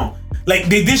calm. Like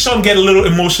they did show him get a little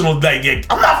emotional. Like, yeah,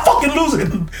 I'm not fucking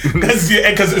losing because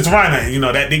it's Reiner. You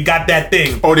know that they got that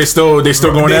thing. Oh, they're still going at it.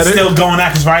 They're still going at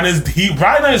because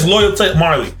Reiner is loyal to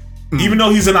Marley. Even though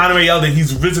he's an honorary elder,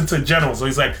 he's risen to general. So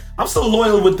he's like, I'm still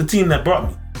loyal with the team that brought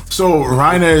me. So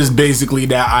Reiner is basically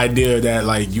that idea that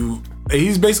like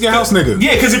he's basically a house nigga.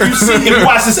 Yeah, because if you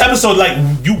watch this episode, like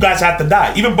you guys have to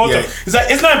die. Even both of them. It's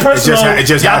like it's not personal. It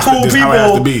just y'all has cool to, people,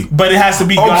 has to be. But it has to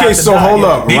be. Okay, so hold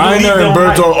up. Reiner and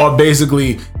Berto are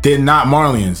basically they're not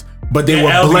Marlians, but they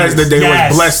were blessed that they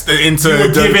were blessed into. You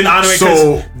were given honor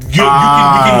because we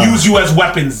can use you as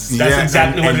weapons. That's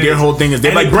exactly what it is. And their whole thing is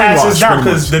they're like brainwashed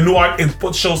because the new arc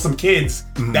shows some kids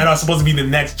that are supposed to be the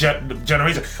next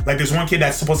generation. Like there's one kid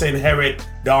that's supposed to inherit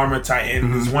the Armored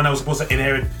Titan. There's one that was supposed to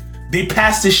inherit. They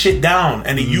pass this shit down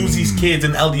and they use these kids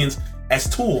and Eldians as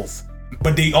tools.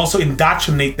 But they also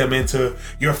indoctrinate them into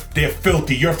they're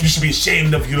filthy. You should be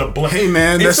ashamed of your blood. Hey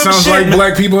man, that sounds like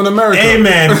black people in America.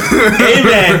 Amen.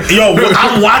 Amen. Yo,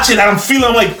 I'm watching and I'm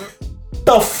feeling like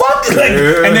the fuck?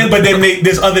 Like, but then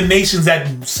there's other nations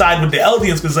that side with the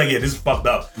Eldians because like, this is fucked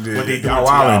up. What they doing to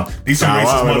y'all. These some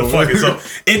racist motherfuckers. So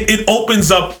it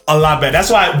opens up a lot better. That's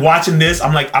why watching this,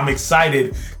 I'm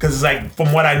excited because it's like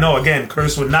from what I know, again,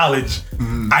 cursed with knowledge,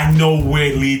 I know where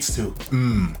it leads to.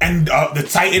 And the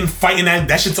Titan fighting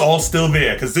that shit's all still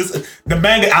there. Because the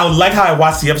manga, I would like how I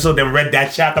watched the episode then read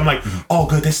that chapter. I'm like, oh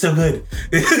good, that's still good.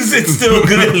 It's still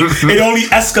good. It only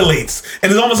escalates.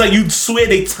 And it's almost like you swear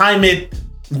they time it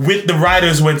with the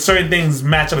writers when certain things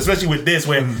match up, especially with this,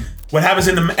 where what happens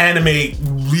in the anime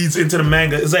leads into the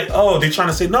manga. It's like, oh, they're trying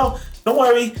to say, no, don't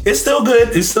worry, it's still good.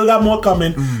 It's still got more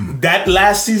coming. That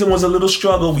last season was a little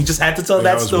struggle. We just had to tell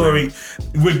that story.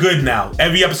 We're good now.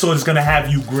 Every episode is gonna have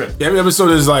you gripped. Every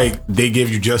episode is like they give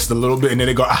you just a little bit, and then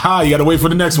they go, aha, you gotta wait for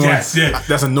the next one. Yes, yeah.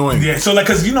 That's annoying. Yeah, so like,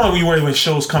 cause you know when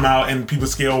shows come out and people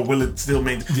scale, will it still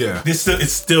maintain? Yeah,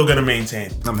 it's still gonna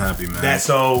maintain. I'm happy, man. That's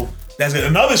good.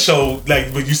 Another show, like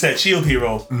what you said, Shield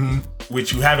Hero,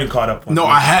 which you haven't caught up on. No,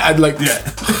 I have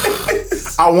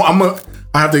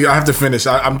to finish.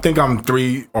 I think I'm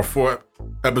 3 or 4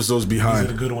 episodes behind. These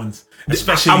are the good ones.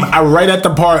 Especially I'm right at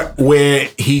the part where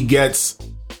he gets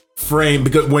framed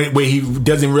because where he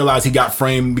doesn't realize he got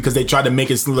framed because they tried to make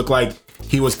it look like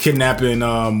he was kidnapping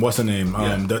what's her name?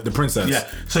 The princess. Yeah.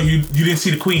 So you didn't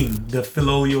see the queen, the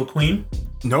Philolio queen?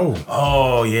 No.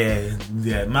 Oh yeah.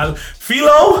 My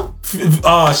Philo.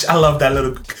 Oh, I love that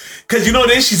little. Cause you know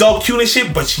this, she's all cute and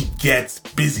shit, but she gets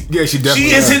busy. Yeah, she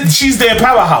definitely. She's their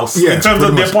powerhouse in terms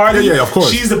of their party. Yeah, of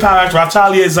course. She's the powerhouse.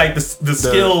 Raftalia is like the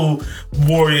skill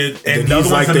warrior, and the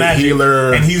other one's the magic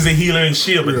healer, and he's the healer and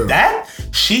shield. But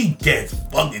she gets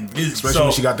fucking busy, especially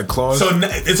when she got the claws. So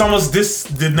it's almost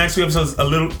the next 2 episodes.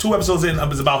 2 episodes in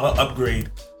is about her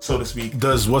upgrade, so to speak.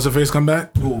 Does what's her face come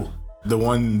back? Ooh. The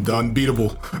unbeatable.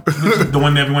 The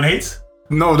one everyone hates?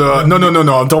 No. I'm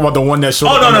talking about the one that showed.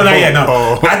 Oh no.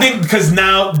 Oh. I think because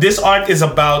now this arc is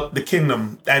about the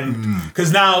kingdom, and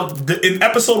because now in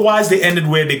episode wise they ended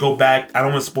where they go back. I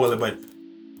don't want to spoil it, but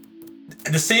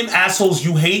the same assholes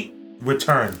you hate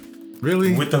return.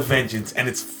 Really? With a vengeance, and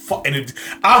it's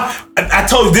I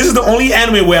told you this is the only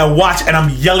anime where I watch and I'm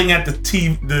yelling at the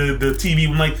TV.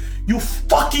 I'm like, you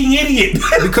fucking idiot!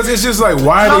 Because it's just like,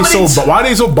 why are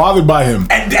they so bothered by him?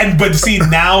 But see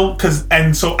now,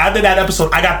 so after that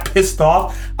episode, I got pissed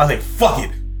off. I was like, fuck it.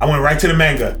 I went right to the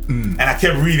manga, and I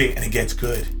kept reading, and it gets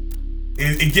good.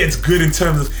 It gets good in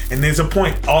terms of, and there's a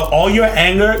point. All your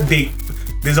anger,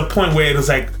 there's a point where it was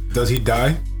like, does he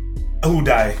die? Who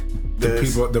die?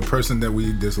 The person that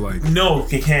we dislike. No,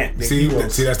 they can't. See,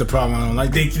 that's the problem. I don't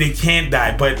like they can't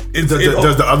die. But does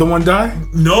the other one die?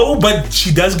 No, but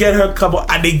she does get her couple.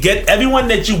 They get everyone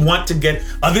that you want to get,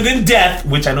 other than Death,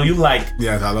 which I know you like.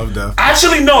 Yes, I love Death.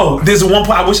 Actually, no. There's one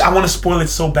point I want to spoil it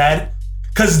so bad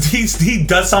because he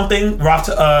does something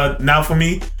now for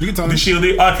me. You can tell the me. Shield.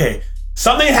 Okay,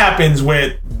 something happens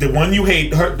where the one you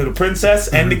hate, the princess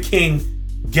and the king,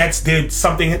 gets their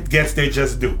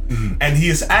just due, and he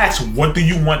is asked, what do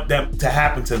you want them to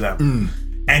happen to them?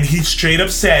 And he straight up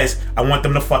says, I want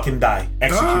them to fucking die,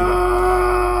 execute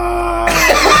them.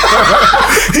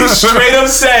 He straight up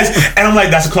says, and I'm like,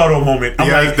 that's a Claudio moment. I'm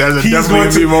like, that's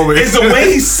definitely a moment. It's the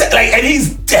way he said, like, and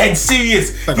he's dead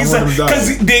serious. Like, he's like,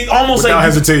 because they almost without like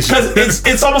hesitation. Because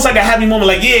it's almost like a happy moment.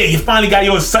 Like, yeah, you finally got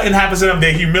yours. Something happens to them.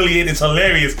 They're humiliated. It's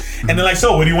hilarious. And they're like,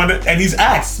 so what do you want to? And he's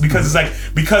asked because it's like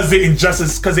the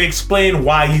injustice. Because they explain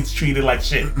why he's treated like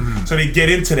shit. So they get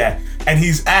into that. And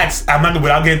he's asked. I'm not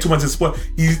without getting too much into spoil.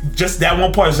 He's just that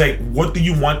one part is like, what do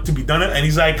you want to be done? And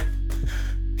he's like.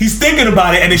 He's thinking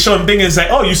about it, and they show him thinking. It's like,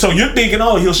 oh, you're thinking,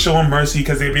 oh, he'll show him mercy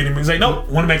because they're being. He's like, nope,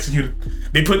 want him executed.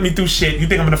 They put me through shit. You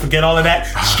think I'm gonna forget all of that?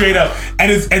 Straight up,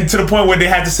 and to the point where they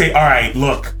had to say, all right,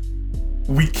 look,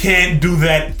 we can't do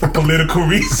that for political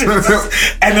reasons.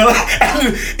 And they're like,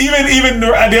 and even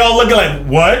they all looking like,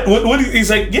 what?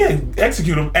 He's like, yeah,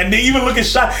 execute him. And they even looking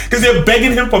shocked because they're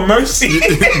begging him for mercy.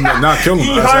 Not kill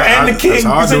him. Her and the king. He's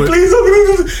like, please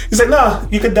don't. He's like, no,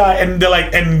 you could die. And they're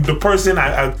like, and the person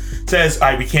I says, all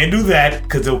right, we can't do that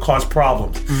because it'll cause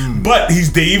problems. But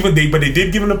they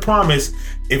did give him the promise,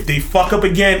 if they fuck up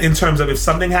again in terms of if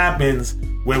something happens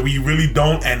where we really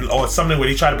don't, or something where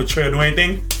they try to betray or do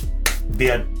anything,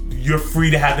 you're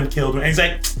free to have them killed. And he's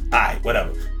like, all right,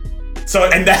 whatever. So,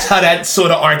 and that's how that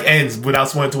sort of arc ends without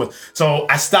spoiling too much. So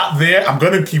I stopped there. I'm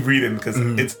gonna keep reading because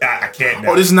I can't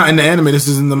now. Oh, this is not in the anime. This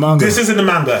is in the manga. This is in the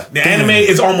manga. The anime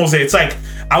is almost there. It's like,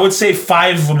 I would say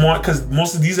 5 or more, because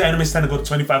most of these animes tend to go to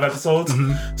 25 episodes.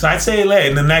 So I'd say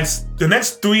in the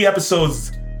next 3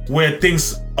 episodes where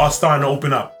things are starting to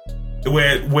open up,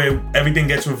 where everything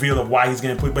gets revealed of why he's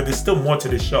getting put. But there's still more to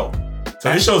this show.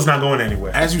 So this show's not going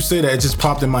anywhere. As you say that, it just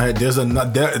popped in my head. There's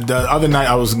the other night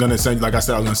I was gonna send, like I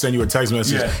said, I was gonna send you a text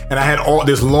message, and I had all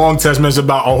this long text message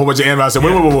about a whole bunch of anime. I said,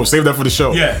 wait, save that for the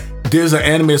show. Yeah. There's an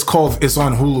anime. It's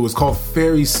on Hulu. It's called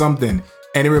Fairy something,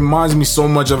 and it reminds me so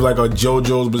much of like a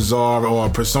JoJo's Bizarre or a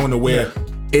Persona, where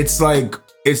it's like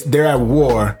they're at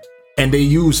war. And they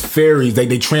use fairies,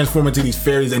 they transform into these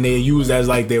fairies, and they use as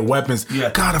like their weapons.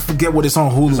 Yeah. God, I forget what it's on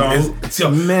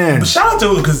Hulu. Man, but shout out to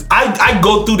Hulu because I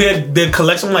go through their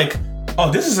collection. I'm like,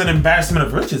 oh, this is an embarrassment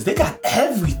of riches. They got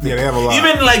everything. Yeah, they have a lot.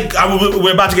 Even like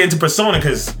we're about to get into Persona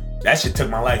because that shit took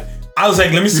my life. I was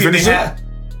like, let me see if they have.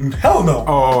 Hell no.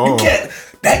 Oh. You can't.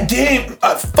 That game,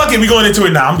 fuck it, we going into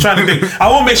it now. I'm trying to think. I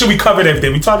want to make sure we covered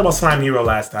everything. We talked about Slime Hero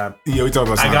last time. Yeah, we talked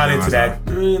about Slime Hero. I got into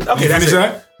that. Okay, did you finish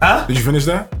that? Huh? Did you finish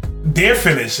that? They're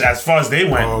finished as far as they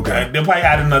went. Oh, okay. They'll probably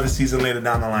add another season later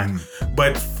down the line.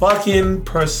 But fucking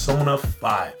Persona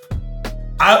 5.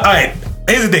 Alright,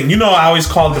 here's the thing. You know I always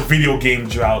call it the video game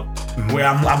drought, where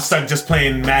I'm stuck just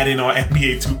playing Madden or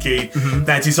NBA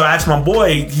 2K19. So I asked my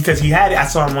boy, because he had it. I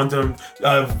saw him one time.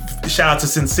 Shout out to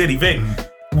Sin City, Vic.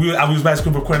 I was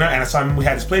basketball recording, and I saw him. We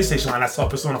had his PlayStation, and I saw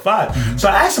Persona 5. So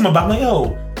I asked him about, like,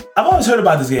 yo, I've always heard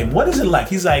about this game. What is it like?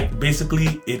 He's like,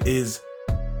 basically, it is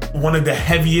one of the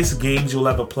heaviest games you'll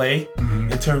ever play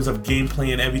in terms of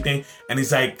gameplay and everything. And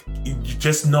he's like, you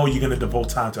just know you're gonna devote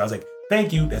time to it. I was like,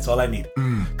 thank you. That's all I need.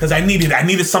 Because I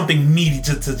needed something meaty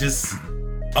to just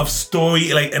of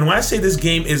story. Like, and when I say this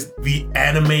game is the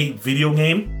anime video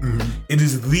game, it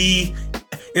is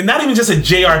and not even just a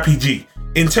JRPG.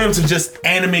 In terms of just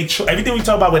anime, everything we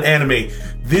talk about with anime,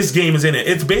 this game is in it.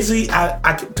 It's basically,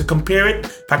 to compare it,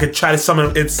 if I could try to sum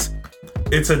it, it's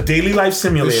a daily life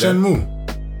simulator. It's Shenmue.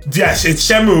 Yes, it's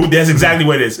Shenmue. That's exactly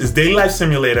what it is. It's daily life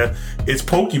simulator. It's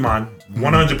Pokemon,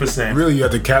 100%. Really, you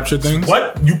have to capture things?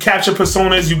 What? You capture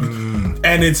personas.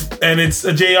 and it's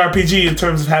a JRPG in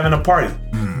terms of having a party.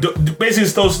 Basically,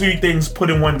 it's those three things put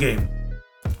in one game.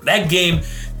 That game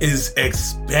is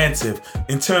expansive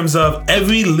in terms of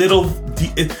every little.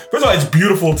 First of all, it's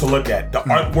beautiful to look at. The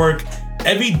artwork,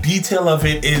 every detail of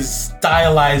it is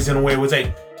stylized in a way where it's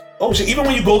like, oh shit. Even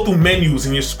when you go through menus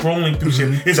and you're scrolling through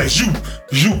shit, it's like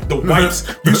zoop, the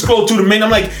wipes. You scroll through the menu.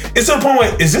 I'm like, it's to the point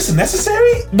where, is this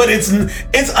necessary? But it's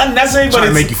unnecessary. But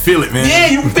to make you feel it, man. Yeah,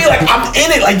 you feel like I'm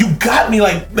in it. Like you got me.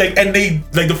 Like, and they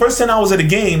like the first 10 hours of the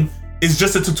game is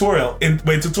just a tutorial.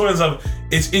 But tutorials of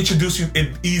it's introduce you,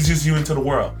 it eases you into the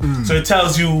world. So it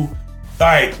tells you, all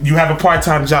right, you have a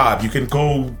part-time job. You can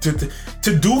go to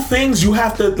do things. You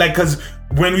have to like, because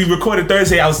when we recorded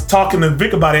Thursday, I was talking to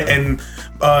Vic about it, and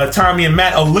Tommy and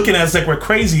Matt are looking at us like we're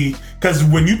crazy. Because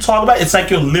when you talk about it, it's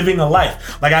like you're living a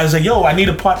life. Like I was like, yo, I need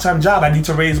a part-time job. I need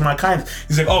to raise my kind.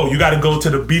 He's like, oh, you got to go to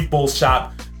the beef bowl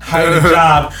shop, hire a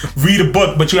job, read a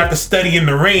book, but you have to study in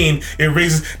the rain. It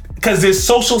raises. Because there's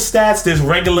social stats, there's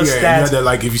regular stats. Yeah, that,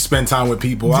 like if you spend time with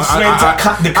people.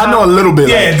 I know a little bit.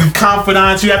 Yeah, like, the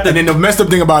confidants. You have to. And then the messed up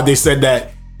thing about it, they said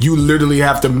that you literally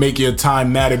have to make your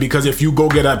time matter, because if you go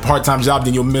get a part-time job,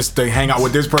 then you'll miss the hang out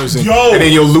with this person, and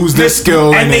then you'll lose this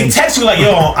skill. And they text you like,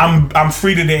 yo, I'm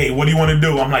free today. What do you want to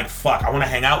do? I'm like, fuck, I want to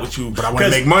hang out with you, but I want to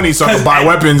make money so I can buy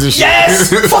weapons and shit. Yes,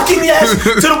 fucking yes.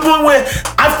 To the point where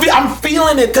I'm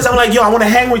feeling it, because I'm like, yo, I want to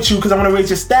hang with you because I want to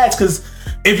raise your stats. Because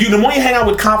the more you hang out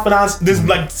with confidants, there's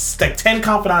like 10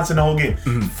 confidants in the whole game.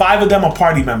 5 of them are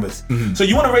party members. So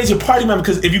you want to raise your party member,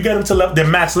 because if you get them to their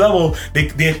max level,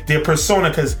 their persona,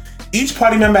 because each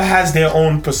party member has their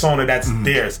own persona that's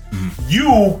theirs.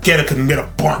 You can get a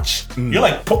bunch. You're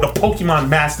like the Pokemon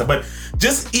master, but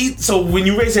just eat. So when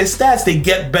you raise their stats, they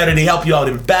get better. They help you out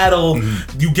in battle.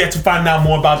 You get to find out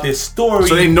more about their story.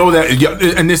 So they know that,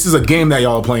 and this is a game that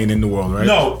y'all are playing in the world, right?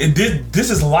 No,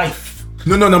 this is life.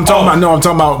 No. I'm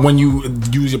talking about when you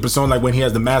use your persona, like when he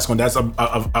has the mask on. That's a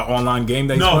online game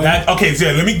that he's playing? Okay. So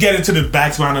let me get into the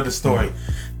background of the story.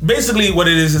 Basically, what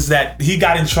it is that he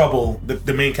got in trouble,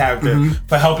 the main character,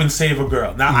 for helping save a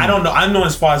girl. Now, I don't know. I know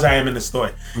as far as I am in the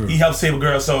story. He helped save a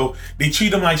girl, so they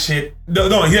treat him like shit.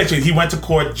 No, he went to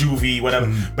court, juvie,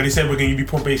 whatever. But he said, we're going to give you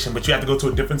probation, but you have to go to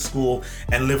a different school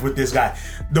and live with this guy.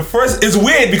 The first is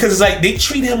weird, because it's like they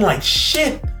treat him like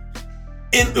shit.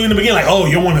 In the beginning, like, oh,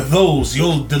 you're one of those,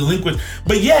 you're delinquent.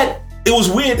 But yet, it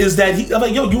was weird is that I'm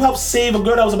like, yo, you helped save a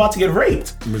girl that was about to get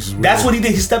raped. That's what he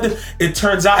did. He stepped in. It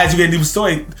turns out, as you get into the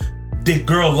story, the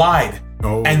girl lied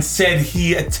and said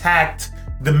he attacked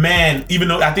the man, even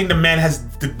though I think the man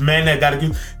that got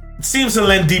accused seems to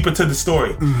lend deeper to the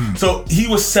story. So he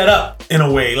was set up in a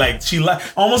way, like she lied,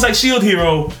 almost like Shield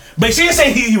Hero, but she didn't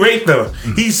say he raped her.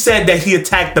 He said that he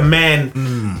attacked the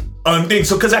man. On things.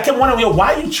 So, because I kept wondering, yo,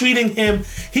 why are you treating him?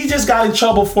 He just got in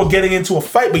trouble for getting into a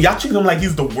fight, but y'all treat him like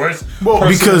he's the worst person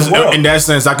because in the world. In that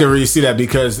sense, I can really see that,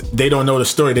 because they don't know the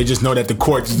story. They just know that the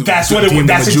courts. That's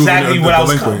exactly what I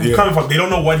was coming from. They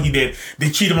don't know what he did. They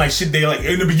treat him like shit. They like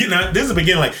in the beginning. This is the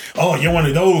beginning, like, oh, you're one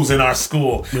of those in our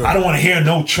school. I don't want to hear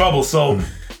no trouble. So,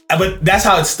 but that's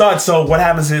how it starts. So what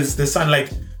happens is there's something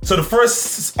like. So the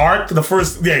first arc, you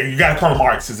gotta call them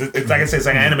arcs. It's like I said, it's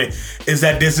like an anime. Is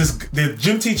that there's the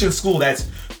gym teacher in school that's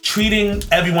treating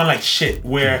everyone like shit.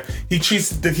 Where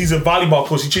he's a volleyball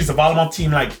coach. He treats the volleyball team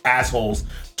like assholes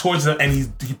towards them, and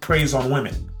he preys on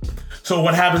women. So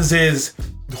what happens is,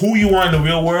 who you are in the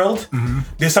real world,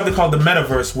 there's something called the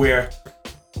metaverse, where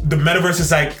the metaverse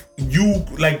is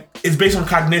it's based on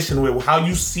cognition, where how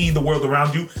you see the world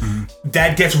around you,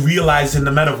 that gets realized in the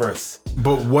metaverse.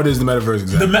 But what is the metaverse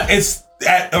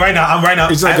exactly? Right now.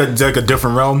 It's like a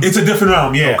different realm. It's a different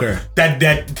realm, yeah. Okay.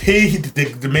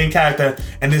 The main character,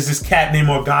 and there's this cat named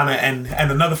Morgana and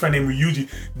another friend named Ryuji.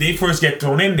 They first get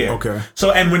thrown in there. Okay.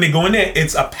 So and when they go in there,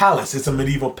 it's a palace. It's a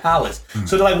medieval palace.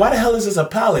 So they're like, why the hell is this a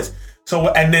palace?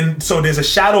 So there's a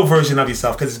shadow version of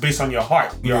yourself, because it's based on your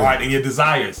heart and your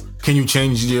desires. Can you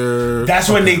change your? That's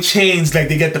when they change. Like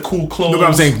they get the cool clothes. Look what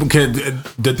I'm saying.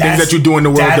 The things that you do in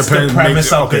the world that's depend. The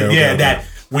premise of it. Okay. That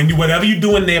whatever you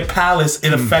do in their palace,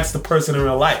 it affects the person in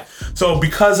real life. So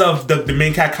because of the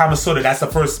main cat Kamasura, that's the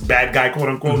first bad guy, quote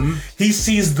unquote. He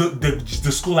sees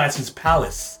the school as his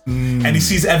palace, and he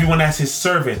sees everyone as his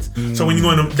servant. So when you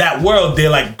go into that world,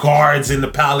 they're like guards in the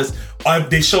palace.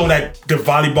 They show that the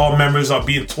volleyball members are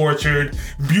being tortured,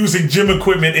 using gym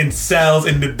equipment in cells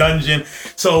in the dungeon.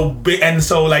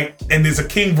 And there's a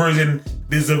king version.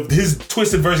 His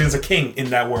twisted version is a king in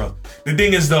that world. The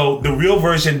thing is, though, the real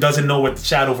version doesn't know what the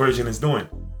shadow version is doing.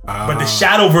 But the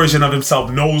shadow version of himself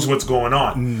knows what's going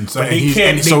on. So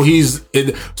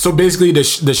basically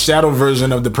the shadow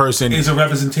version of the person is a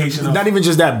representation of... Not even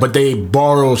just that, but they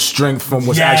borrow strength from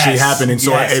what's actually happening.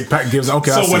 So it gives...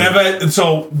 Okay,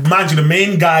 So mind you, the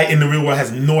main guy in the real world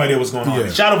has no idea what's going on.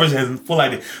 The shadow version has full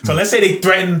idea. So let's say they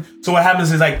threaten... So what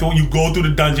happens is like you go through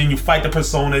the dungeon, you fight the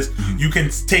personas, you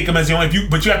can take them as your own,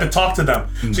 but you have to talk to them.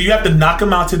 So you have to knock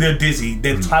them out till they're dizzy,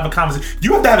 then have a conversation.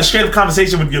 You have to have a straight up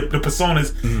conversation with the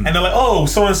personas, and they're like, oh,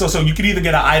 so and so. So you can either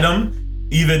get an item,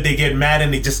 either they get mad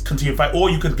and they just continue to fight, or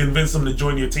you could convince them to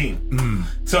join your team.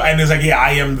 So and it's like, yeah,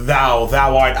 I am thou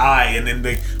art I, and then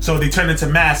they turn into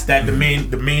masks that the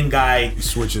main guy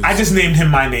switches. I just named him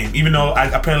my name, even though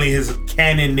apparently his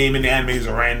canon name in the anime is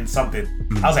Ren something.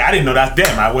 I was like, I didn't know that's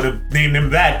them. I would have named him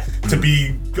that to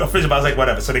be official, but I was like,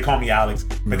 whatever. So they call me Alex,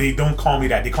 but they don't call me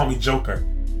that. They call me Joker.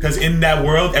 Because in that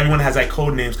world, everyone has like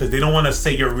code names because they don't want to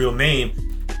say your real name.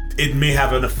 It may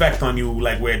have an effect on you,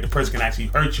 like where the person can actually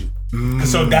hurt you.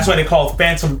 So that's why they call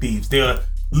phantom thieves. They're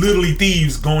literally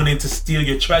thieves going in to steal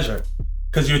your treasure.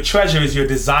 Because your treasure is your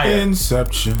desire.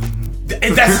 Inception.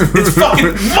 It's fucking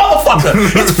motherfucker.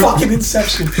 It's fucking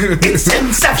Inception. It's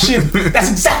Inception.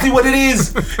 That's exactly what it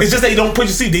is. It's just that you don't put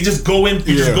your seat. They just go in.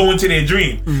 You just go into their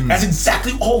dream. That's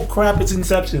exactly. Oh crap! It's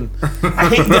Inception. I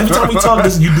hate every time we talk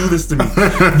this. You do this to me.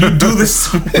 You do this.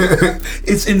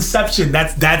 It's Inception.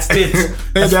 That's it.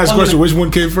 I had to ask a question. Which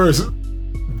one came first?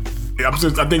 I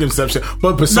think Inception.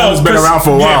 But Persona's been around for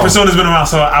a while. Yeah, Persona's been around.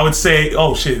 So I would say,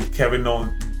 oh shit, Kevin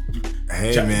Nolan.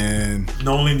 Hey man,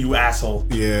 Nolan, you asshole.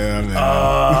 Yeah,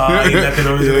 man. He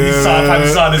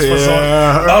saw this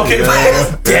Persona. Okay,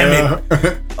 damn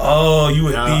it. Oh, you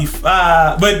a thief.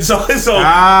 But so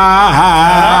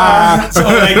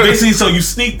like basically, so you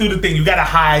sneak through the thing. You gotta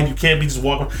hide. You can't be just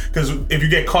walking because if you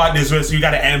get caught, there's risk. You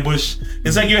gotta ambush.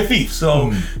 It's like you're a thief.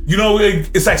 So you know,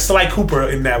 it's like Sly Cooper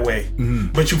in that way.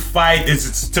 But you fight.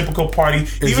 It's typical party.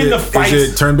 Even the fights.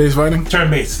 Is it turn-based fighting?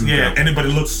 Turn-based, yeah. But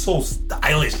it looks so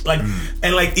stylish. Like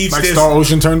and like each like Star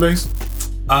Ocean turn-based.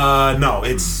 No,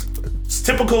 it's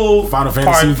typical Final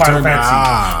Fantasy,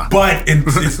 but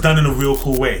it's done in a real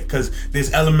cool way because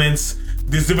there's elements.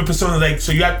 There's different personas, like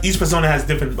so. You have each persona has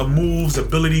different moves,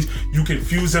 abilities. You can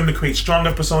fuse them to create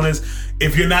stronger personas.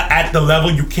 If you're not at the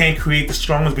level, you can't create the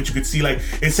strong ones. But you can see, like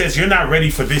it says, you're not ready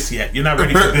for this yet. You're not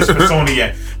ready for this persona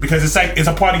yet because it's like it's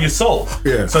a part of your soul.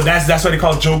 Yeah. So that's why they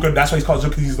call Joker. That's why he's called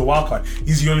Joker. He's the wild card.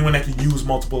 He's the only one that can use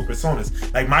multiple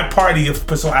personas. Like my party of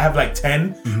persona, I have like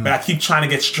 10, but I keep trying to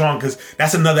get strong because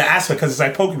that's another aspect. Because it's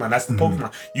like Pokemon. That's the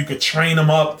Pokemon. You could train them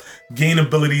up, gain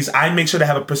abilities. I make sure to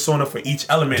have a persona for each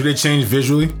element. Do they change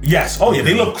visually? Yes. Oh yeah.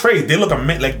 They look crazy. They look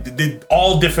like they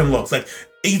all different looks. Like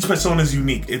each persona is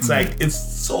unique. It's like it's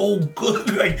so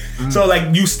good. Like so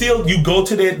like you go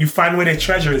to you find where their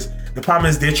treasure is. The problem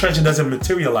is their treasure doesn't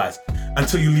materialize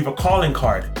until you leave a calling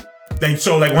card. Like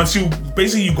so like once you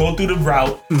go through the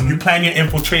route, you plan your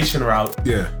infiltration route.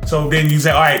 Yeah. So then you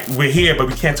say, all right, we're here, but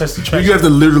we can't touch the treasure. You have to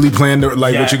literally plan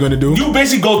what you're gonna do. You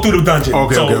basically go through the dungeon.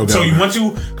 Okay. So once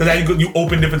you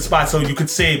open different spots, so you could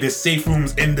say there's safe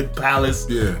rooms in the palace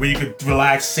where you could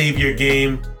relax, save your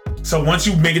game. So once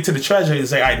you make it to the treasure,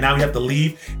 it's like, all right, now we have to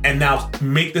leave and now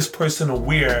make this person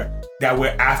aware that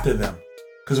we're after them.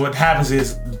 Because what happens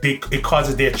is it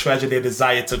causes their treasure, their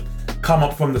desire to come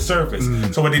up from the surface.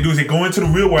 So what they do is they go into the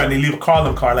real world and they leave a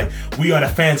calling card like, we are the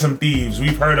Phantom Thieves.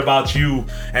 We've heard about you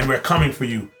and we're coming for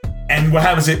you. And what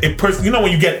happens is you know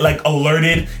when you get like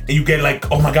alerted and you get like,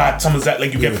 oh my God, someone's that,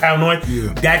 like you get paranoid,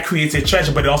 that creates a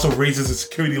treasure, but it also raises the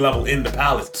security level in the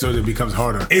palace. So it becomes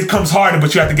harder. It becomes harder,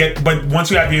 but once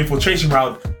you have your infiltration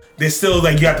route, there's still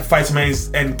like you have to fight somebody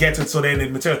and get it so then it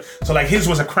material. So like his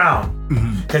was a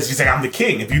crown because he's like, I'm the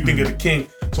king. If you think you're the king,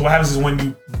 so what happens is when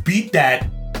you beat that,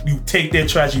 you take their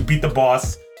treasure, you beat the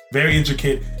boss, very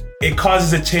intricate. It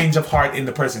causes a change of heart in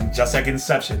the person, just like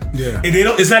Inception. Yeah.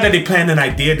 It's not that they plan an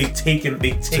idea; they take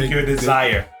your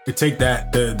desire. They take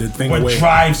that the thing what away.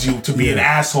 Drives you to be an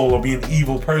asshole or be an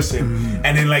evil person,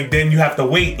 and then you have to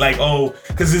wait, like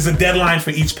because there's a deadline for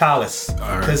each palace.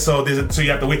 Right. So you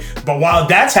have to wait. But while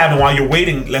that's happening, while you're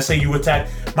waiting, let's say you attack.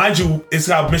 Mind you, it's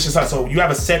how missions are. So you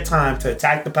have a set time to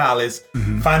attack the palace,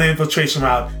 find an infiltration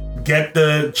route. Get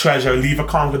the treasure, leave a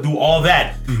conga, do all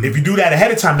that. If you do that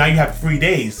ahead of time, now you have 3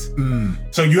 days.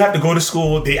 So you have to go to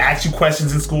school. They ask you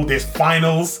questions in school. There's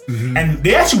finals, and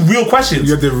they ask you real questions.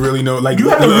 You have to really know, like you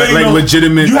have to really know,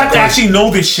 legitimate. You have to actually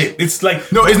know this shit. It's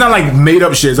like no, it's not like made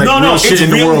up shit. It's like real shit it's in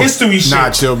real the world. History shit.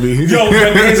 Nah, chill, B. Yo,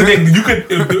 here's the thing. You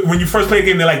could when you first play a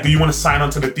game, they're like, "Do you want to sign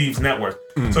on to the Thieves Network?"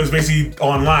 So it's basically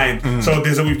online. So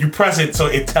you press it, so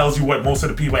it tells you what most of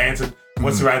the people answered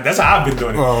What's the right? That's how I've been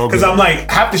doing it. Oh, Because okay. I'm like,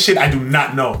 half the shit I do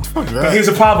not know. that. But here's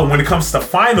the problem: when it comes to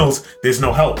finals, there's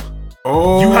no help.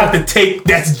 Oh, You have to take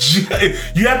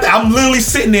you have to. I'm literally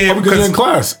sitting there because you're in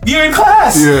class. You're in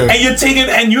class, Yeah. and you're taking,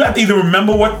 and you have to either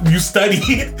remember what you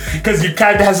studied because your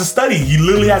character has to study. You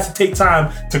literally have to take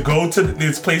time to go to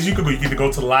this place. You could go. You could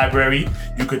go to the library.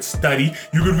 You could study.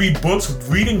 You could read books.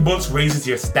 Reading books raises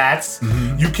your stats.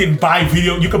 You can buy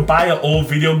video. You could buy an old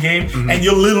video game, and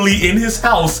you're literally in his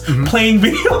house playing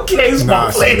video games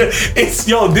while playing it. It's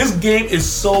this game is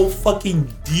so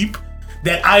fucking deep.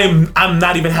 That I'm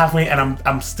not even halfway, and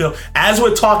I'm still. As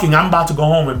we're talking, I'm about to go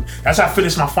home, and that's why I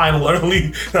finished my final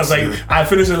early. I was like, I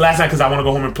finished it last night because I want to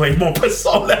go home and play more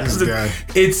Persona.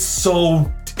 It's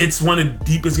one of the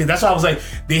deepest games. That's why I was like,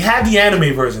 they had the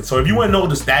anime version. So if you want to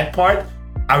notice that part,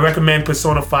 I recommend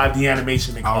Persona 5, the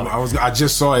animation. I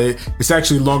just saw it. It's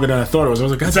actually longer than I thought it was. I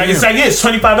was like, it's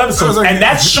 25 episodes, like, and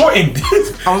that's shortened.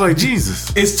 I was like,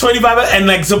 Jesus. It's 25, and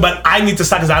but I need to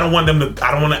stop because I don't want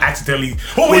to accidentally.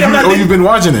 Oh wait, You've been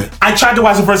watching it. I tried to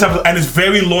watch the first episode, and it's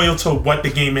very loyal to what the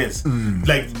game is.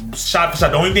 Like shot for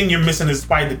shot. The only thing you're missing is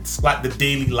probably the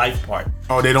daily life part.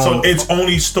 Oh, they don't. So it's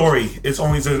only story. There's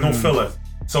no filler.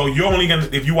 So you're only gonna,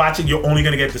 if you watch it, you're only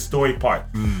gonna get the story part.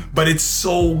 But it's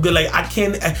so good. Like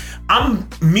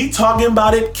me talking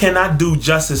about it cannot do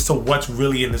justice to what's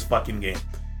really in this fucking game.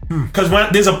 Because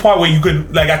when there's a part where you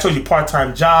could, like I told you,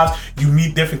 part-time jobs, you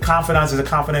meet different confidants. There's a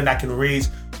confidant that can raise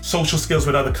social skills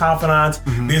with other confidants.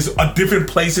 There's different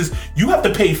places. You have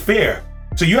to pay fare.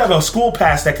 So you have a school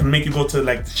pass that can make you go to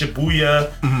like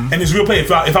Shibuya, and it's real play.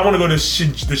 If I want to go to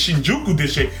the Shinjuku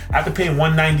district, I have to pay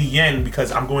 190 yen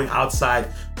because I'm going outside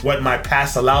what my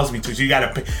pass allows me to. So you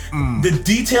gotta pay. The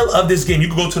detail of this game, you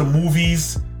can go to the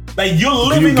movies. Like you're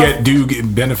living. Do you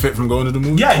get benefit from going to the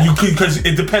movie? Yeah, you could, because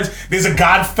it depends. There's a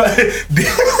Godfather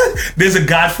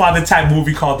type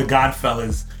movie called The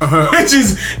Godfellas, which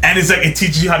is, and it's like it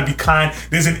teaches you how to be kind.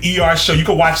 There's an ER show. You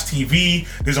can watch TV.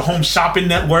 There's a home shopping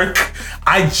network.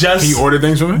 Can you order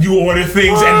things from it? You order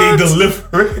things and they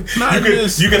deliver it.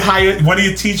 Nice. You can hire one of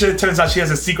your teachers. It turns out she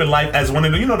has a secret life as one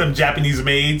of them. You know them Japanese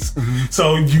maids.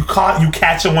 So you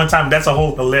catch her one time. That's a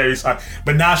whole hilarious arc.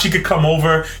 But now she could come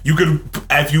over. You could,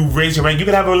 if you raise your rank, you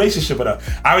could have a relationship with her.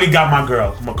 I already got my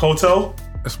girl, Makoto.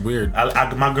 That's weird.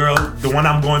 My girl, the one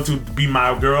I'm going to be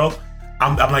my girl.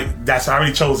 I'm like, I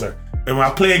already chose her. And when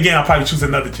I play again, I'll probably choose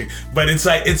another chick. But it's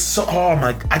like, it's so, oh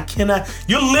my, I cannot.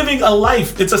 You're living a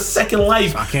life. It's a second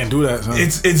life. I can't do that, son.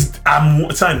 It's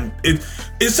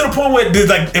to the point where,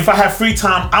 like, if I have free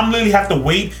time, I'm literally have to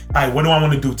wait. All right, what do I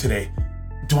want to do today?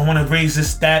 Do I want to raise this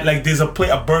stat? Like, there's a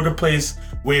burger place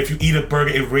where if you eat a burger,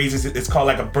 it raises it. It's called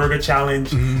like a burger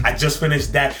challenge. I just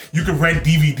finished that. You can rent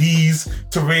DVDs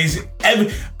to raise it. Let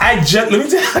me tell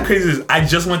you how crazy this is. I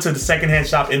just went to the secondhand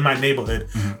shop in my neighborhood.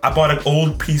 I bought an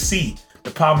old PC. The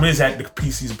problem is that the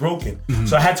PC's broken.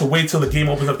 So I had to wait till the game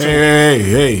opens up.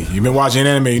 Hey, you've been watching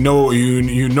anime.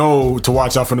 You know to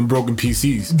watch out for them broken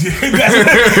PCs.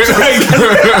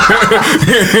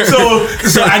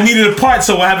 So I needed a part.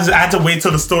 So what happens is I had to wait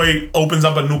till the story opens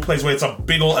up a new place where it's a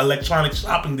big old electronic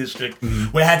shopping district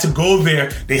where I had to go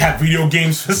there. They have video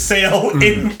games for sale,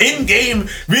 in-game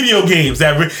video games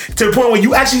that to the point where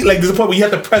you actually, like, there's a point where you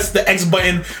have to press the X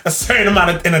button a certain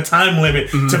amount in a time limit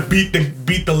to beat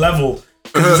the level.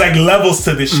 Because there's like levels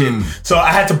to this shit. So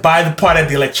I had to buy the part at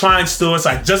the electronics store. So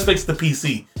I just fixed the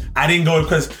PC. I didn't go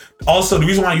because also the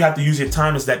reason why you have to use your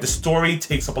time is that the story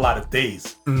takes up a lot of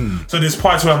days. So there's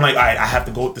parts where I'm like, all right, I have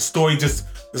to go with the story. It's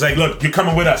like, look, you're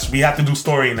coming with us. We have to do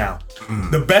story now.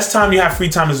 The best time you have free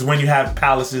time is when you have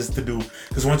palaces to do.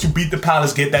 Because once you beat the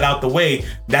palace, get that out the way,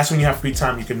 that's when you have free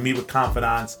time. You can meet with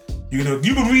confidants. You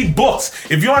can read books.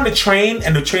 If you're on the train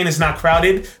and the train is not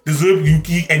crowded,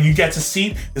 and you get a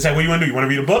seat, it's like, what do you want to do? You want to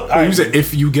read a book? All right. You said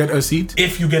if you get a seat?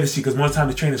 If you get a seat, because most of the time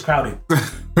the train is crowded.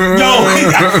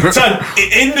 Son,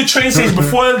 in the train station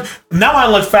before, now I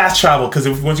like fast travel, because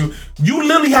once you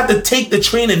literally have to take the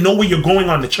train and know where you're going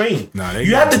on the train.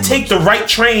 You have to take the right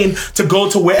train to go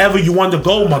to wherever you want to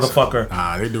go, motherfucker.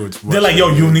 They do it. They're like, yo,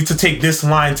 you need to take this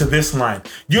line to this line.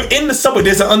 You're in the subway.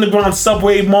 There's an underground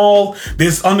subway mall.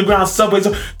 There's underground subways.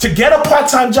 To get a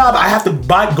part-time job, I have to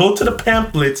go to the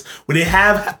pamphlets where they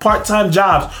have part-time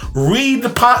jobs, read a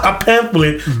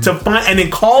pamphlet to find, and then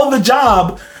call the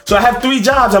job. So I have 3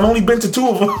 jobs. I've only been to 2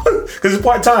 of them because it's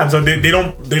part-time. So they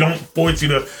don't force you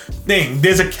to thing.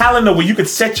 There's a calendar where you could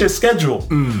set your schedule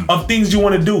of things you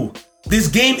want to do. This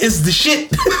game is the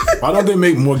shit. Why don't they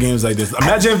make more games like this?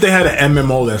 Imagine if they had an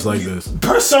MMO that's like this.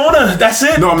 Persona, that's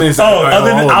it. No, I mean, other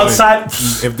than outside,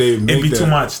 if they make it'd be that. too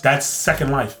much. That's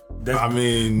Second Life. I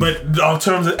mean, but in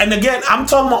terms of, and again, I'm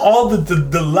talking about all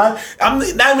the life. I'm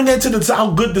not even into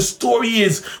how good the story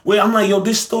is. Where I'm like, yo,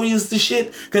 this story is the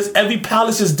shit because every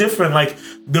palace is different. Like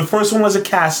the first one was a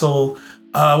castle.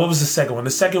 What was the second one?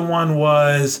 The second one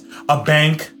was a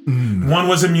bank. One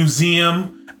was a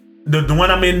museum. The one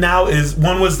I'm in now is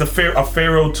one was a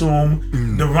pharaoh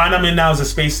tomb. The one I'm in now is a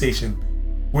space station.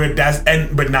 But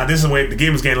now this is where the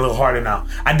game is getting a little harder now.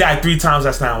 I died 3 times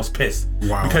last night. I was pissed.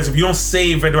 Wow. Because if you don't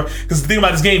save, because the thing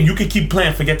about this game, you can keep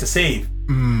playing, forget to save.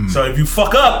 So if you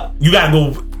fuck up, you gotta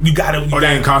go. Are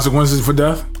there any consequences for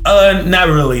death? Not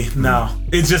really. No,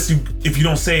 it's just if you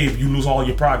don't save, you lose all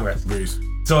your progress. Please.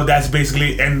 So that's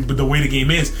basically the way the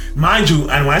game is, mind you.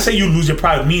 And when I say you lose your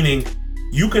progress, meaning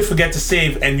you could forget to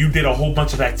save and you did a whole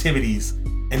bunch of activities.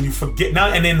 And you forget now,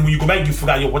 and then when you go back, you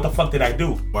forgot, yo, what the fuck did I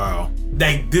do? Wow.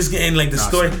 Like this game, like the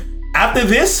story. After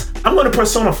this, I'm going to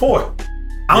Persona 4.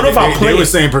 I don't know if I'll play. They were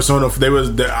saying Persona.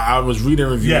 I was reading a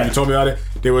review. Yeah. You told me about it.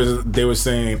 They were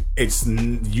saying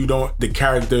the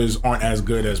characters aren't as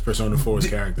good as Persona 4's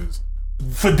characters.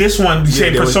 For this one, you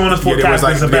say Persona 4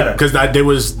 characters are better. Because there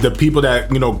was the people that,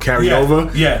 carried over,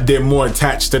 they're more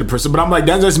attached to the person. But I'm like,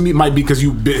 that just might be because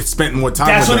you spent more time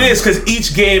That's with what them. it is, because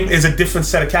each game is a different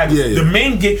set of characters. Yeah. The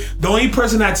main game, the only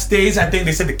person that stays, I think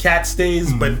they said the cat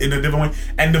stays, but in a different way.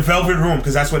 And the Velvet Room,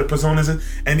 because that's where the Personas is.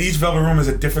 And each Velvet Room is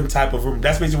a different type of room.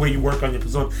 That's basically where you work on your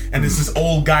Persona. And there's this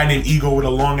old guy named Ego with a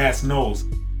long-ass nose.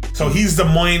 So he's the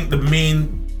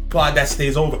main plot that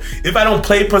stays over. If I don't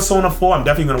play Persona 4, I'm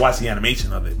definitely gonna watch the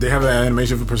animation of it. They have an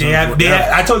animation for Persona 4?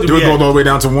 I told you. Do it go all the way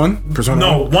down to 1? Persona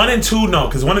No, 1? 1 and 2, no,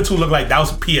 because 1 and 2 look like that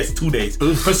was PS2 days.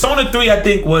 Persona 3, I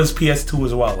think, was PS2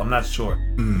 as well. I'm not sure.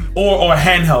 Or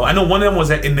handheld. I know one of them was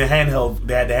in the handheld.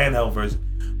 They had the handheld version.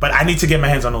 But I need to get my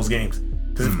hands on those games.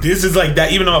 Because if this is like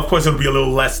that, even though of course it'll be a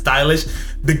little less stylish,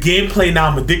 the gameplay now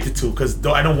I'm addicted to. Because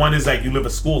I know one is like you live a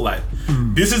school life.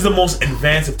 This is the most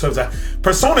advanced in terms of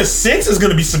Persona 6 is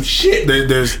gonna be some shit.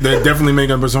 They're definitely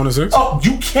making Persona 6? Oh,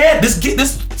 you can't.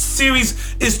 This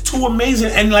series is too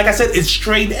amazing, and like I said, it's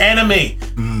straight anime.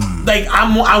 Like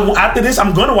after this,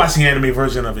 I'm gonna watch the anime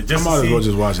version of it. I might as well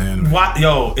just watch the anime.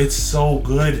 Yo, it's so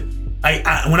good.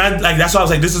 That's why I was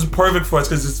like, this is perfect for us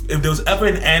because if there was ever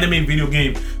an anime video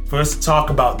game for us to talk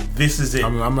about, this is it. I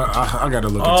gotta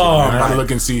look into it. I gotta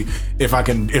look and see if I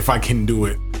can do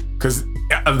it. Because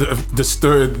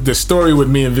the story with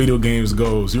me in video games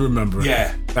goes, you remember?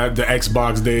 Yeah. The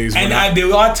Xbox days. And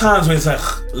there are times when it's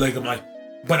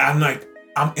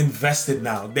I'm invested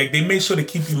now. They make sure to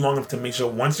keep you long enough to make sure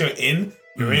once you're in,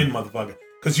 motherfucker.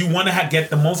 Because you want to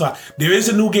get the most out. There is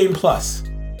a New Game Plus.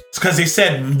 It's because they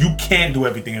said you can't do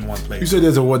everything in one place. You said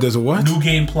there's a what? There's a what? New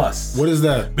Game Plus. What is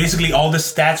that? Basically, all the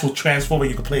stats will transfer where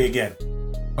you can play again.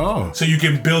 Oh. So you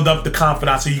can build up the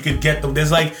confidence so you can get them. There's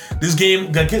like, this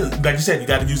game, like you said, you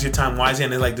got to use your time wisely.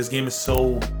 And this game is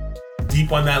so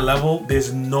deep on that level,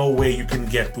 there's no way you can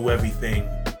get through everything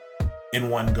in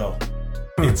one go.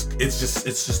 It's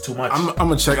just too much. I'm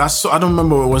gonna check. I don't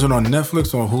remember, was it on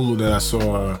Netflix or Hulu that I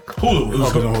saw? Hulu.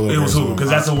 It was Hulu because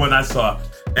that's the one I saw,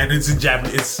 and it's in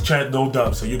Japanese. It's no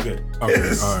dub, so you're good.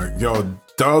 Okay, all right, yo,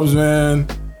 dubs, man.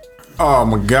 Oh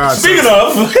my God. Speaking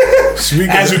of,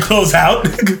 as we close out,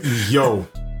 yo.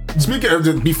 Speaking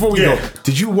of, before we go,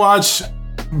 did you watch?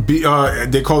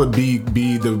 They call it Be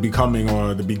the Becoming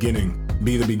or the Beginning.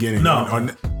 Be the Beginning. No.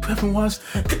 You haven't watched?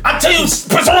 I tell you,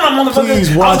 Persona, motherfucker.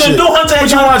 Please watch it.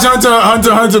 Would you watch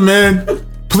Hunter, man?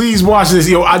 Please watch this,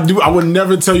 yo. I would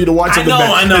never tell you to watch it.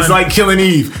 I know. It's like Killing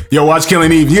Eve. Yo, watch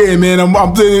Killing Eve. Yeah, man. I'm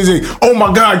oh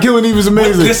my God, Killing Eve is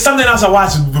amazing. There's something else I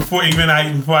watched before I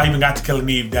even got to Killing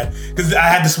Eve because I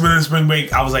had the spring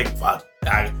break. I was like, fuck.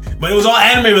 But it was all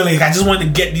anime related. I just wanted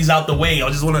to get these out the way. I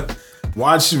just want to.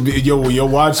 Watch Be the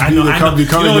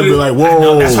Becoming. You'll be like,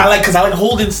 whoa. That's why because I like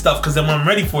holding stuff because then when I'm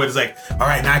ready for it, it's like, all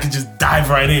right, now I can just dive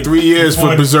right in. 3 years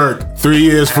for Berserk. 3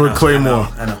 years for Claymore.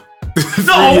 I know.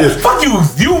 No, fuck you.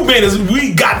 You made us.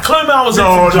 We got Claymore. Was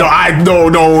no.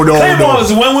 Claymore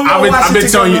was when we were watching. I've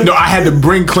been telling you. No, I had to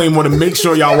bring Claymore to make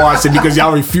sure y'all watched it because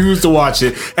y'all refused to watch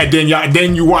it, and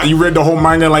then you read the whole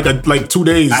manga in like 2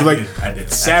 days. I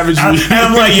did. Savagery. And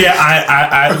I'm like, yeah,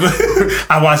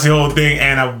 I watched the whole thing,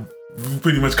 and I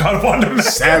pretty much caught up on the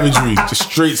savagery, just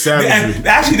straight savagery. And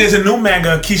actually, there's a new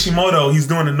manga, Kishimoto. He's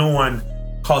doing a new one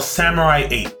called Samurai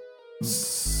 8.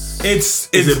 Is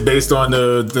it based on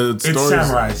the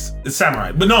stories? It's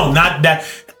samurai, but no, not that.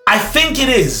 I think it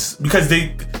is because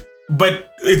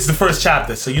but it's the first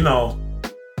chapter, so you know.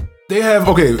 They have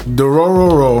the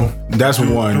Rororo. That's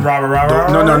one.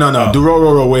 No. The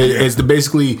Rororo way is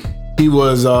basically he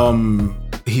was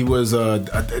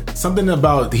something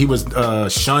about he was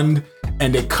shunned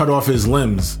and they cut off his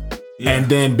limbs. And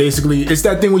then basically, it's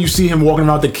that thing where you see him walking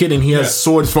around with the kid, and he has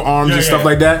swords for arms and stuff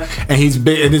like that. And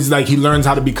and it's like he learns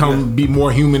how to be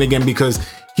more human again because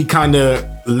he kind of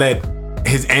let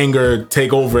his anger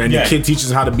take over, and the kid teaches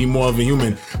him how to be more of a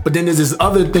human. But then there's this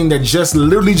other thing that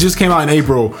literally just came out in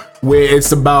April, where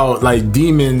it's about like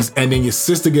demons, and then your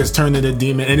sister gets turned into a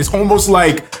demon, and it's almost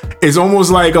like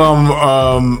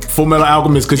Full Metal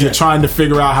Alchemist, because you're trying to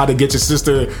figure out how to get your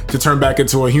sister to turn back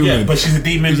into a human. Yeah, but she's a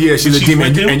demon. Yeah, she's a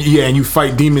demon, and you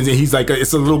fight demons, and he's like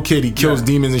it's a little kid. He kills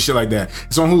demons and shit like that.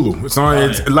 It's on Hulu. It's on.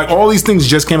 It's like all these things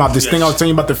just came out. This thing I was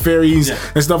telling you about the fairies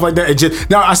and stuff like that. It just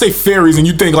now I say fairies, and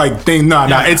you think like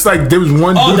Nah. It's like there was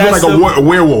one dude like a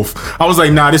werewolf. I was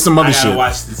like, nah, this some other shit.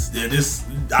 Watch this. Yeah, this.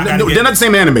 They're not the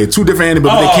same anime. Two different anime,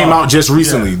 but they came out just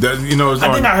recently. I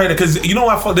think I heard it because you know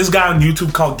what? This guy on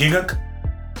YouTube called Gigak.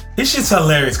 His shit's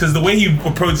hilarious because the way he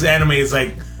approaches anime is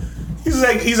like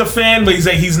he's a fan, but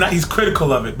he's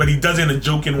critical of it, but he does it in a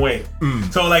joking way.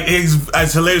 So like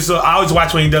it's hilarious. So I always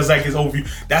watch when he does like his overview.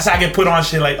 That's how I get put on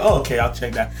shit. Like, oh, okay, I'll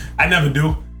check that. I never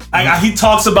do. He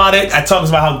talks about it. I talks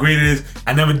about how great it is.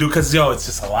 I never do because it's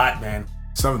just a lot, man.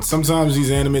 Sometimes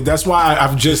these anime. That's why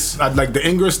I like the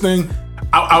Ingress thing.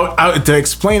 To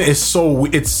explain it, it's so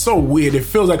weird. It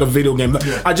feels like a video game.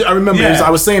 I remember I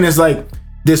was saying it's like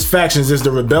there's factions. There's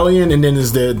the rebellion, and then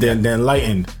there's the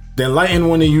enlightened. The enlightened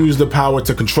want to use the power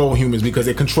to control humans because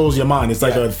it controls your mind. It's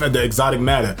like the exotic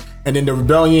matter. And then the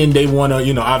rebellion, they want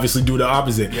to obviously do the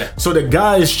opposite. So the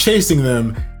guy is chasing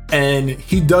them. And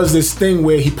he does this thing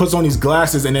where he puts on these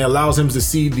glasses and it allows him to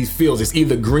see these fields. It's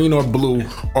either green or blue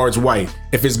or it's white.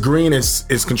 If it's green,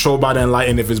 it's controlled by the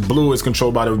enlightened. If it's blue, it's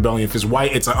controlled by the rebellion. If it's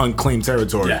white, it's an unclaimed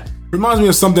territory. Reminds me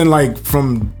of something like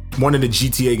from one of the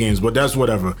GTA games, but that's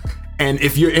whatever. And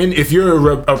if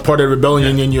you're a part of the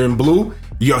rebellion and you're in blue,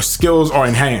 your skills are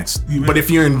enhanced. But if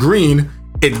you're in green,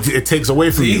 it takes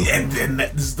away from you. And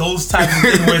those types of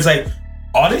things where it's like,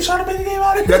 are they trying to make a game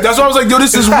out of it? That's why I was like, yo,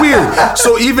 this is weird.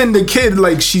 So even the kid,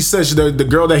 like she says, the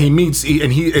girl that he meets,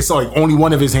 it's like only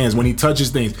one of his hands when he touches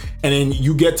things. And then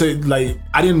you get to like,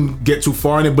 I didn't get too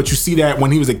far in it, but you see that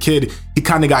when he was a kid, he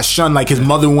kind of got shunned. Like his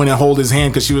mother wouldn't hold his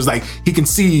hand because she was like, he can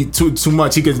see too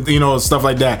much. He could, stuff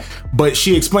like that. But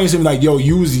she explains to him like, yo,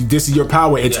 this is your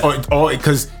power. It's all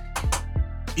because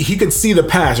he could see the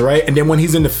past, right? And then when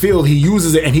he's in the field, he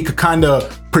uses it and he could kind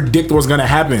of predict what's gonna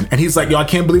happen. And he's like, yo, I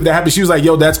can't believe that happened. She was like,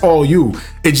 yo, that's all you.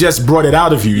 It just brought it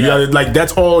out of you. Like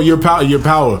that's all your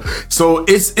power. So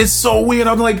it's so weird.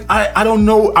 I'm like, I don't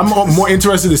know. I'm more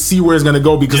interested to see where it's gonna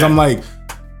go because I'm like,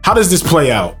 how does this play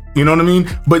out? You know what I mean?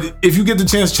 But if you get the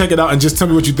chance, check it out and just tell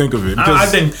me what you think of it. I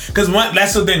think because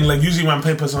that's the thing. Like usually when I'm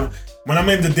playing Persona, when I'm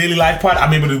in the daily life part,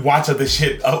 I'm able to watch other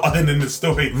shit other than the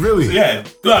story. Really? So, yeah.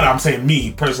 No, I'm saying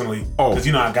me personally. Oh, because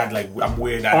I got like I'm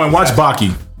weird. And watch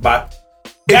Baki. But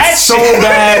it's so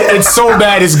bad. It's so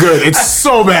bad. It's good. It's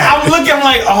so bad. I'm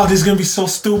like, oh, this is gonna be so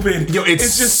stupid. Yo,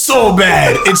 it's just so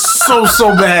bad. It's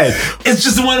so bad. It's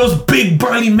just one of those big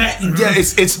burly men. Yeah,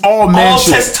 it's all man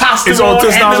shit. Testosterone. It's all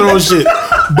testosterone shit.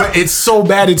 But it's so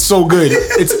bad. It's so good.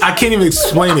 I can't even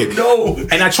explain it. No.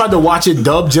 And I tried to watch it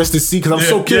dubbed just to see because I'm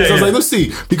so curious. I was like, let's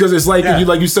see because it's like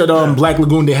you said, Black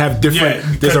Lagoon. They have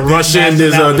different. There's a Russian.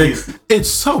 There's a thing. It's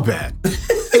so bad.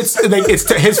 It's like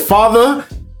his father.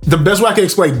 The best way I can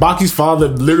explain, Baki's father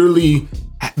literally,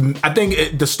 I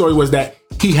think the story was that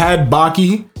he had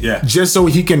Baki just so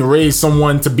he can raise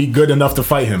someone to be good enough to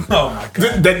fight him. Oh my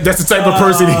god, that's the type of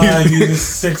person he is. He's a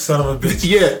sick son of a bitch.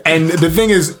 Yeah, and the thing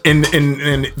is,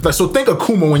 so think of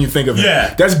Kuma when you think of him.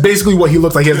 Yeah, that's basically what he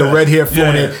looks like. He has the red hair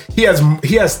flowing in.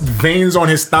 He has veins on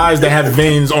his thighs that have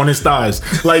veins on his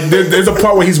thighs. Like there's a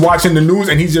part where he's watching the news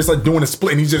and he's just like doing a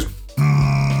split and he's just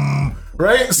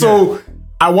right. So.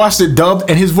 I watched it dubbed,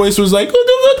 and his voice was like,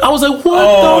 I was like,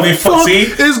 what the fuck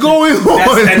is going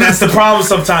on? And that's the problem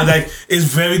sometimes. Like, it's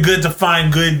very good to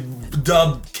find good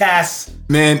dubbed casts.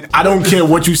 Man, I don't care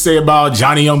what you say about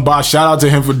Johnny Young Bosch. Shout out to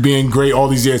him for being great all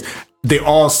these years. They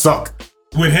all suck.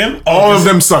 With him? All of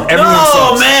them suck. Everyone sucks.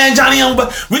 Oh, man, Johnny Young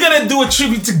Bosch. We're going to do a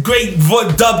tribute to great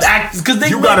dubbed actors.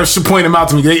 You got to point them out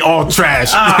to me. They all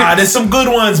trash. There's some good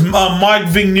ones. Mark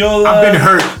Vignola. I've been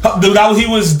hurt. He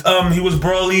was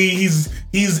Broly.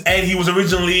 He was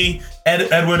originally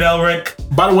Edward Elric.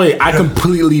 By the way, I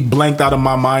completely blanked out of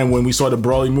my mind when we saw the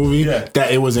Broly movie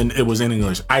that it was in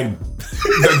English. I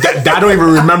don't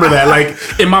even remember that. Like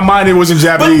in my mind, it was in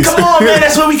Japanese. But come on, man,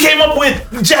 that's what we came up with.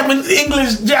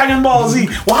 English Dragon Ball Z.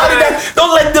 Well, how did that?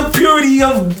 Don't let the purity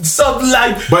of sub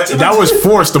life. But that was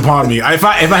forced upon me. If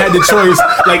I had the choice,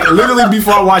 like literally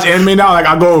before I watch anime now, like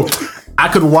I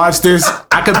could watch this.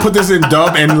 I I could put this in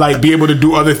dub and like be able to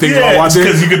do other things while watching.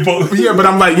 Because you could both. Yeah, but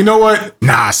I'm like, you know what?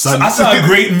 Nah, son. So I saw a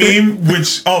great meme,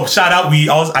 which shout out.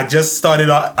 I just started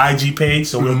our IG page,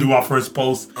 so we'll do our first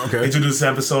post. Okay. Introduce this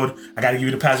episode. I got to give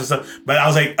you the password stuff. But I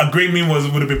was like, a great meme would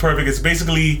have been perfect. It's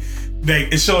basically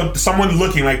like it showed someone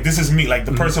looking like this is me, like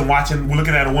the person watching. We're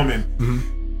looking at a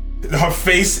woman. Her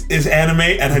face is anime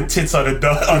and her tits are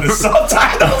the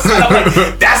subtitles. And I'm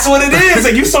like, that's what it is.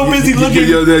 Like, you're so busy looking.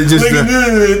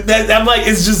 I'm like,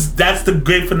 it's just, that's the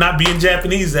great for not being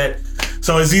Japanese.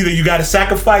 So it's either you got to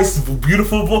sacrifice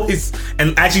beautiful voice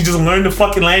and actually just learn the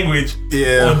fucking language,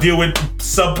 or deal with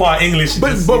subpar English.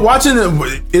 But watching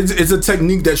it's a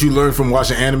technique that you learn from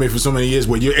watching anime for so many years,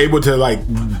 where you're able to like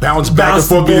bounce back and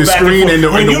forth between the screen and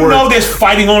the when you know there's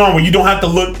fighting going on, where you don't have to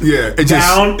look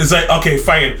down. It's like, okay,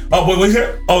 fighting. Oh, what's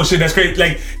here? Oh shit, that's great.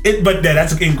 Like it, but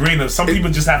that's ingrained. Some people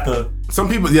just have to. Some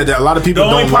people, a lot of people. The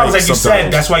only don't problem, like you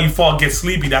said, that's why you get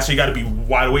sleepy. That's why you got to be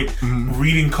wide awake.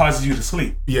 Reading causes you to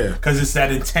sleep. Yeah, because it's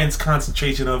that intense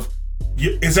concentration of.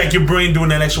 It's like your brain doing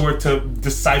that extra work to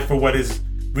decipher what is.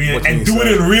 And do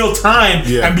it in real time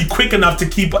and be quick enough to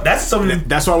keep up. That's something.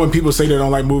 That's why when people say they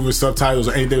don't like movies with subtitles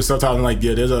or anything with subtitles, I'm like,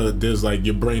 there's like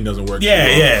your brain doesn't work.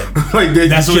 Like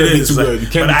that's what it is. But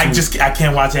I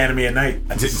can't watch anime at night.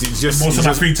 Most of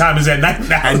my free time is at night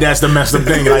now. And that's the messed up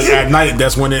thing. Like at night,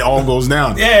 that's when it all goes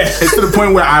down. It's to the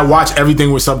point where I watch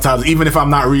everything with subtitles, even if I'm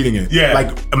not reading it.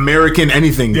 Like American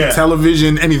anything,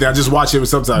 television, anything. I just watch it with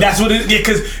subtitles. That's what it.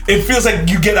 Because it feels like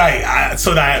you get.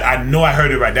 So that I know I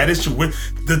heard it right. That is true.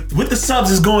 With the subs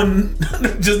is going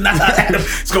just not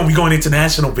it's going to be going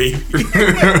international, baby.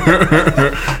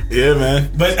 Yeah,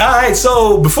 man. But all right,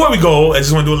 so before we go, I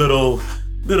just want to do a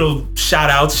little shout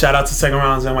out to Second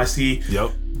Rounds NYC.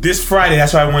 Yep. This Friday,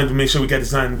 that's why I wanted to make sure we get this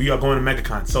done. We are going to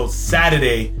MegaCon. So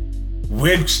Saturday,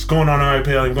 we're going on our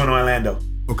appeal and going to Orlando.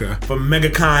 Okay. For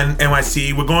MegaCon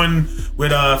NYC, we're going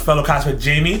with a fellow cosplayer,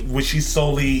 Jamie, which she's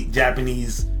solely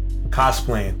Japanese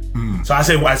cosplaying. So I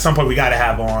say at some point we gotta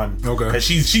have her on. Okay. Because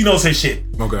she knows her shit.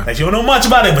 Okay. Like she don't know much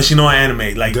about it, but she know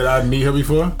anime. Like, did I meet her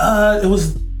before? It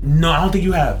was no, I don't think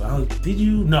you have. Did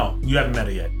you? No, you haven't met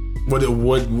her yet. What?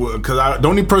 Because the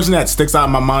only person that sticks out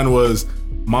in my mind was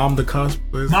Mom the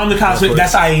cosplayer. Mom the cosplayer.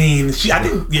 That's Eileen. I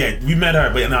think we met her,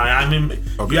 but no,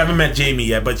 you haven't met Jamie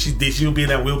yet. But she'll be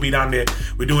there. We'll be down there.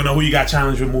 We're doing a Who You Got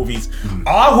Challenge with movies.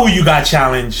 Our Who You Got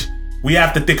Challenge. We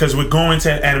have to think because we're going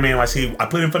to Anime NYC. I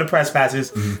put in for the press passes.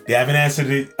 They haven't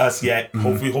answered us yet.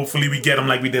 Hopefully we get them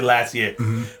like we did last year.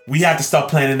 We have to start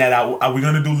planning that out. Are we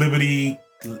gonna do Liberty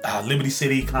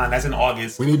City Con? That's in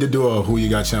August. We need to do a Who You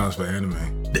Got Challenge for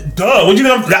anime. Duh! What you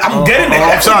think? I'm getting it.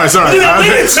 I'm sorry.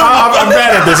 I'm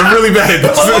bad at this. I'm really bad at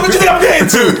this. What you think I'm getting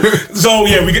to? So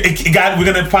yeah, we're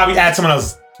gonna probably add someone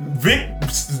else. Vic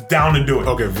is down to do it.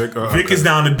 Okay, Vic. Vic is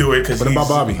down to do it because. What about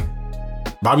Bobby?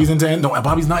 Bobby's into anime? No,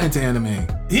 Bobby's not into anime. Hell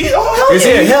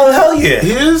yeah. Hell yeah.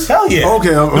 He is? Hell yeah. Okay.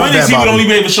 He would only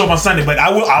be able to show up on Sunday, but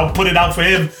I'll put it out for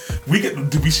him.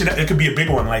 It could be a big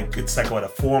one. Like it's like what, a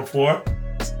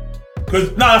 4-on-4?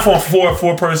 Because not a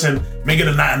 4 person. Make it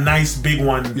a nice big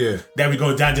one. Yeah. That we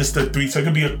go down just to 3. So it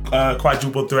could be a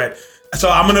quadruple threat. So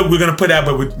we're gonna put that,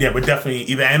 but we're definitely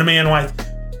either Anime NYC,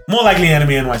 more likely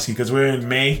Anime NYC because we're in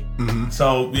May.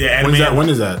 So yeah, Anime. When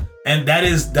is that? And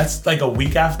that's like a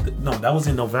week after. No, that was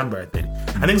in November, I think.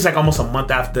 I think it's like almost a month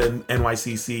after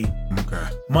NYCC. Okay.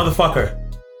 Motherfucker,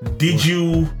 did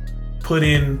you put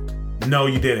in? No,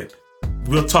 you didn't.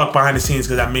 We'll talk behind the scenes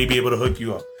because I may be able to hook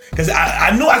you up. Because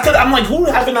I knew I could. I'm like, who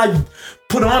haven't I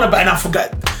put on about? And I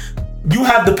forgot. You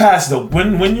have the pass though.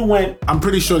 When you went, I'm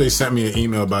pretty sure they sent me an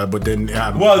email about it, but then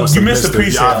you missed the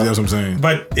pre-sale. Yeah, that's what I'm saying.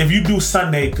 But if you do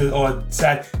Sunday or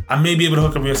Saturday, I may be able to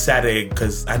hook up your Saturday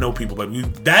because I know people. But we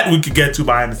could get to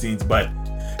behind the scenes. But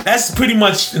that's pretty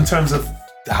much in terms of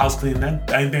the house cleaning.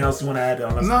 Anything else you want to add?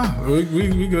 No,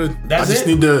 we good. That's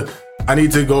I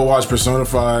need to go watch Persona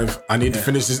 5. I need to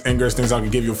finish this Ingress thing so I can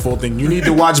give you a full thing. You need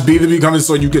to watch Be the Becoming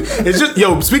so you can. It's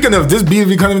just speaking of this Be the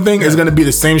Becoming thing is gonna be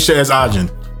the same shit as Ajin.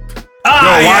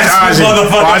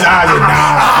 Watch Ajin.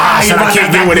 I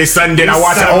can't get what his son did. I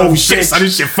watched it. Oh shit, son,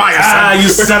 this shit fire, son. You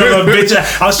son of a bitch.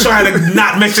 I was trying to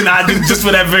not mention Ajin just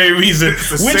for that very reason.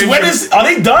 Are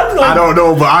they done? I don't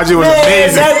know, but Ajin was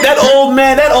amazing. That old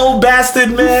man, that old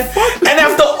bastard, man. And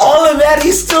after all of that,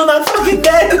 he's still not fucking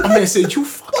dead. My man said, you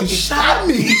fucking shot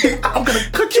me. I'm gonna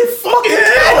cut your fucking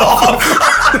head off.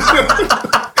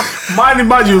 Mind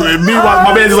you, meanwhile,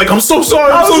 my man's like, I'm so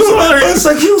sorry. It's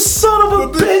like, you son of a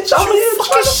bitch. I'm here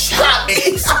trying to shot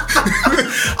me.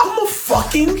 I'm gonna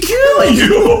fucking kill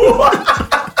you.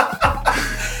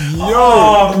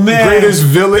 Yo, man. Greatest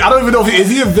villain. I don't even know is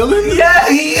he a villain? Yeah,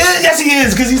 he is. Yes, he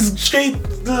is. Because he's straight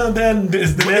then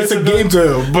it's the It's answer. a game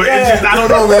to him, but Yeah. it's just, I don't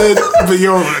know, man. But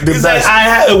yo, the It's best.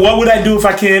 like, what would I do if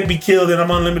I can't be killed and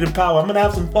I'm unlimited power? I'm gonna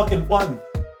have some fucking fun.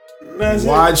 That's it.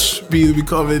 Watch me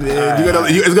becoming.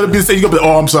 It's gonna be the same. You're gonna be.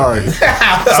 Oh, I'm sorry. It's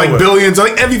like billions.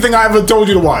 Like everything I ever told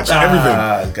you to watch.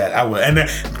 Everything. God, I will. And then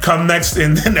come next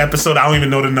in an episode, I don't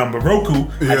even know the number. Roku.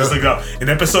 I just look up. In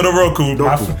episode of Roku,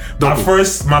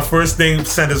 my first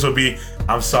sentence would be,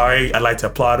 "I'm sorry. I'd like to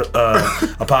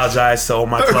apologize to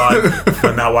my Claude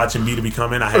for not watching Be to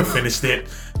Becoming. I had finished it."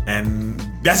 And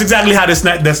that's exactly how this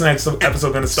next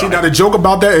episode gonna start. See, now the joke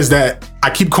about that is that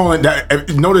I keep calling that.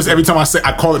 Notice every time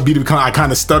I call it Be to Become, I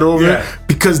kind of stutter over it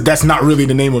because that's not really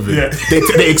the name of it. Yeah.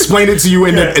 They explain it to you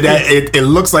in that it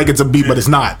looks like it's a beat, but it's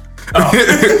not.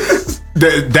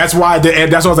 That's why.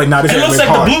 That's why I was like, nah, this It looks like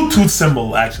hard. the Bluetooth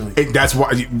symbol, actually. That's why.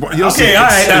 Okay, all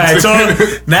right. So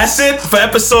that's it for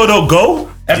episode of Go.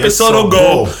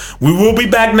 We will be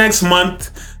back next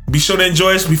month. Be sure to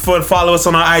enjoy us. Follow us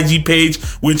on our IG page,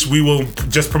 which we will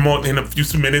just promote in a few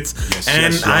minutes.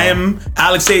 Yes, I am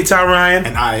Alex A. Tom Ryan.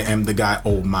 And I am the guy,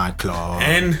 Oh My Claude.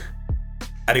 And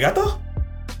arigato?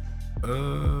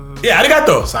 Yeah,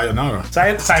 arigato. Sayonara.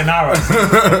 Sayonara.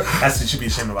 That's what you should be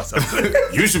ashamed of myself.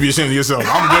 You should be ashamed of yourself.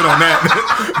 I'm good on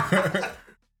that.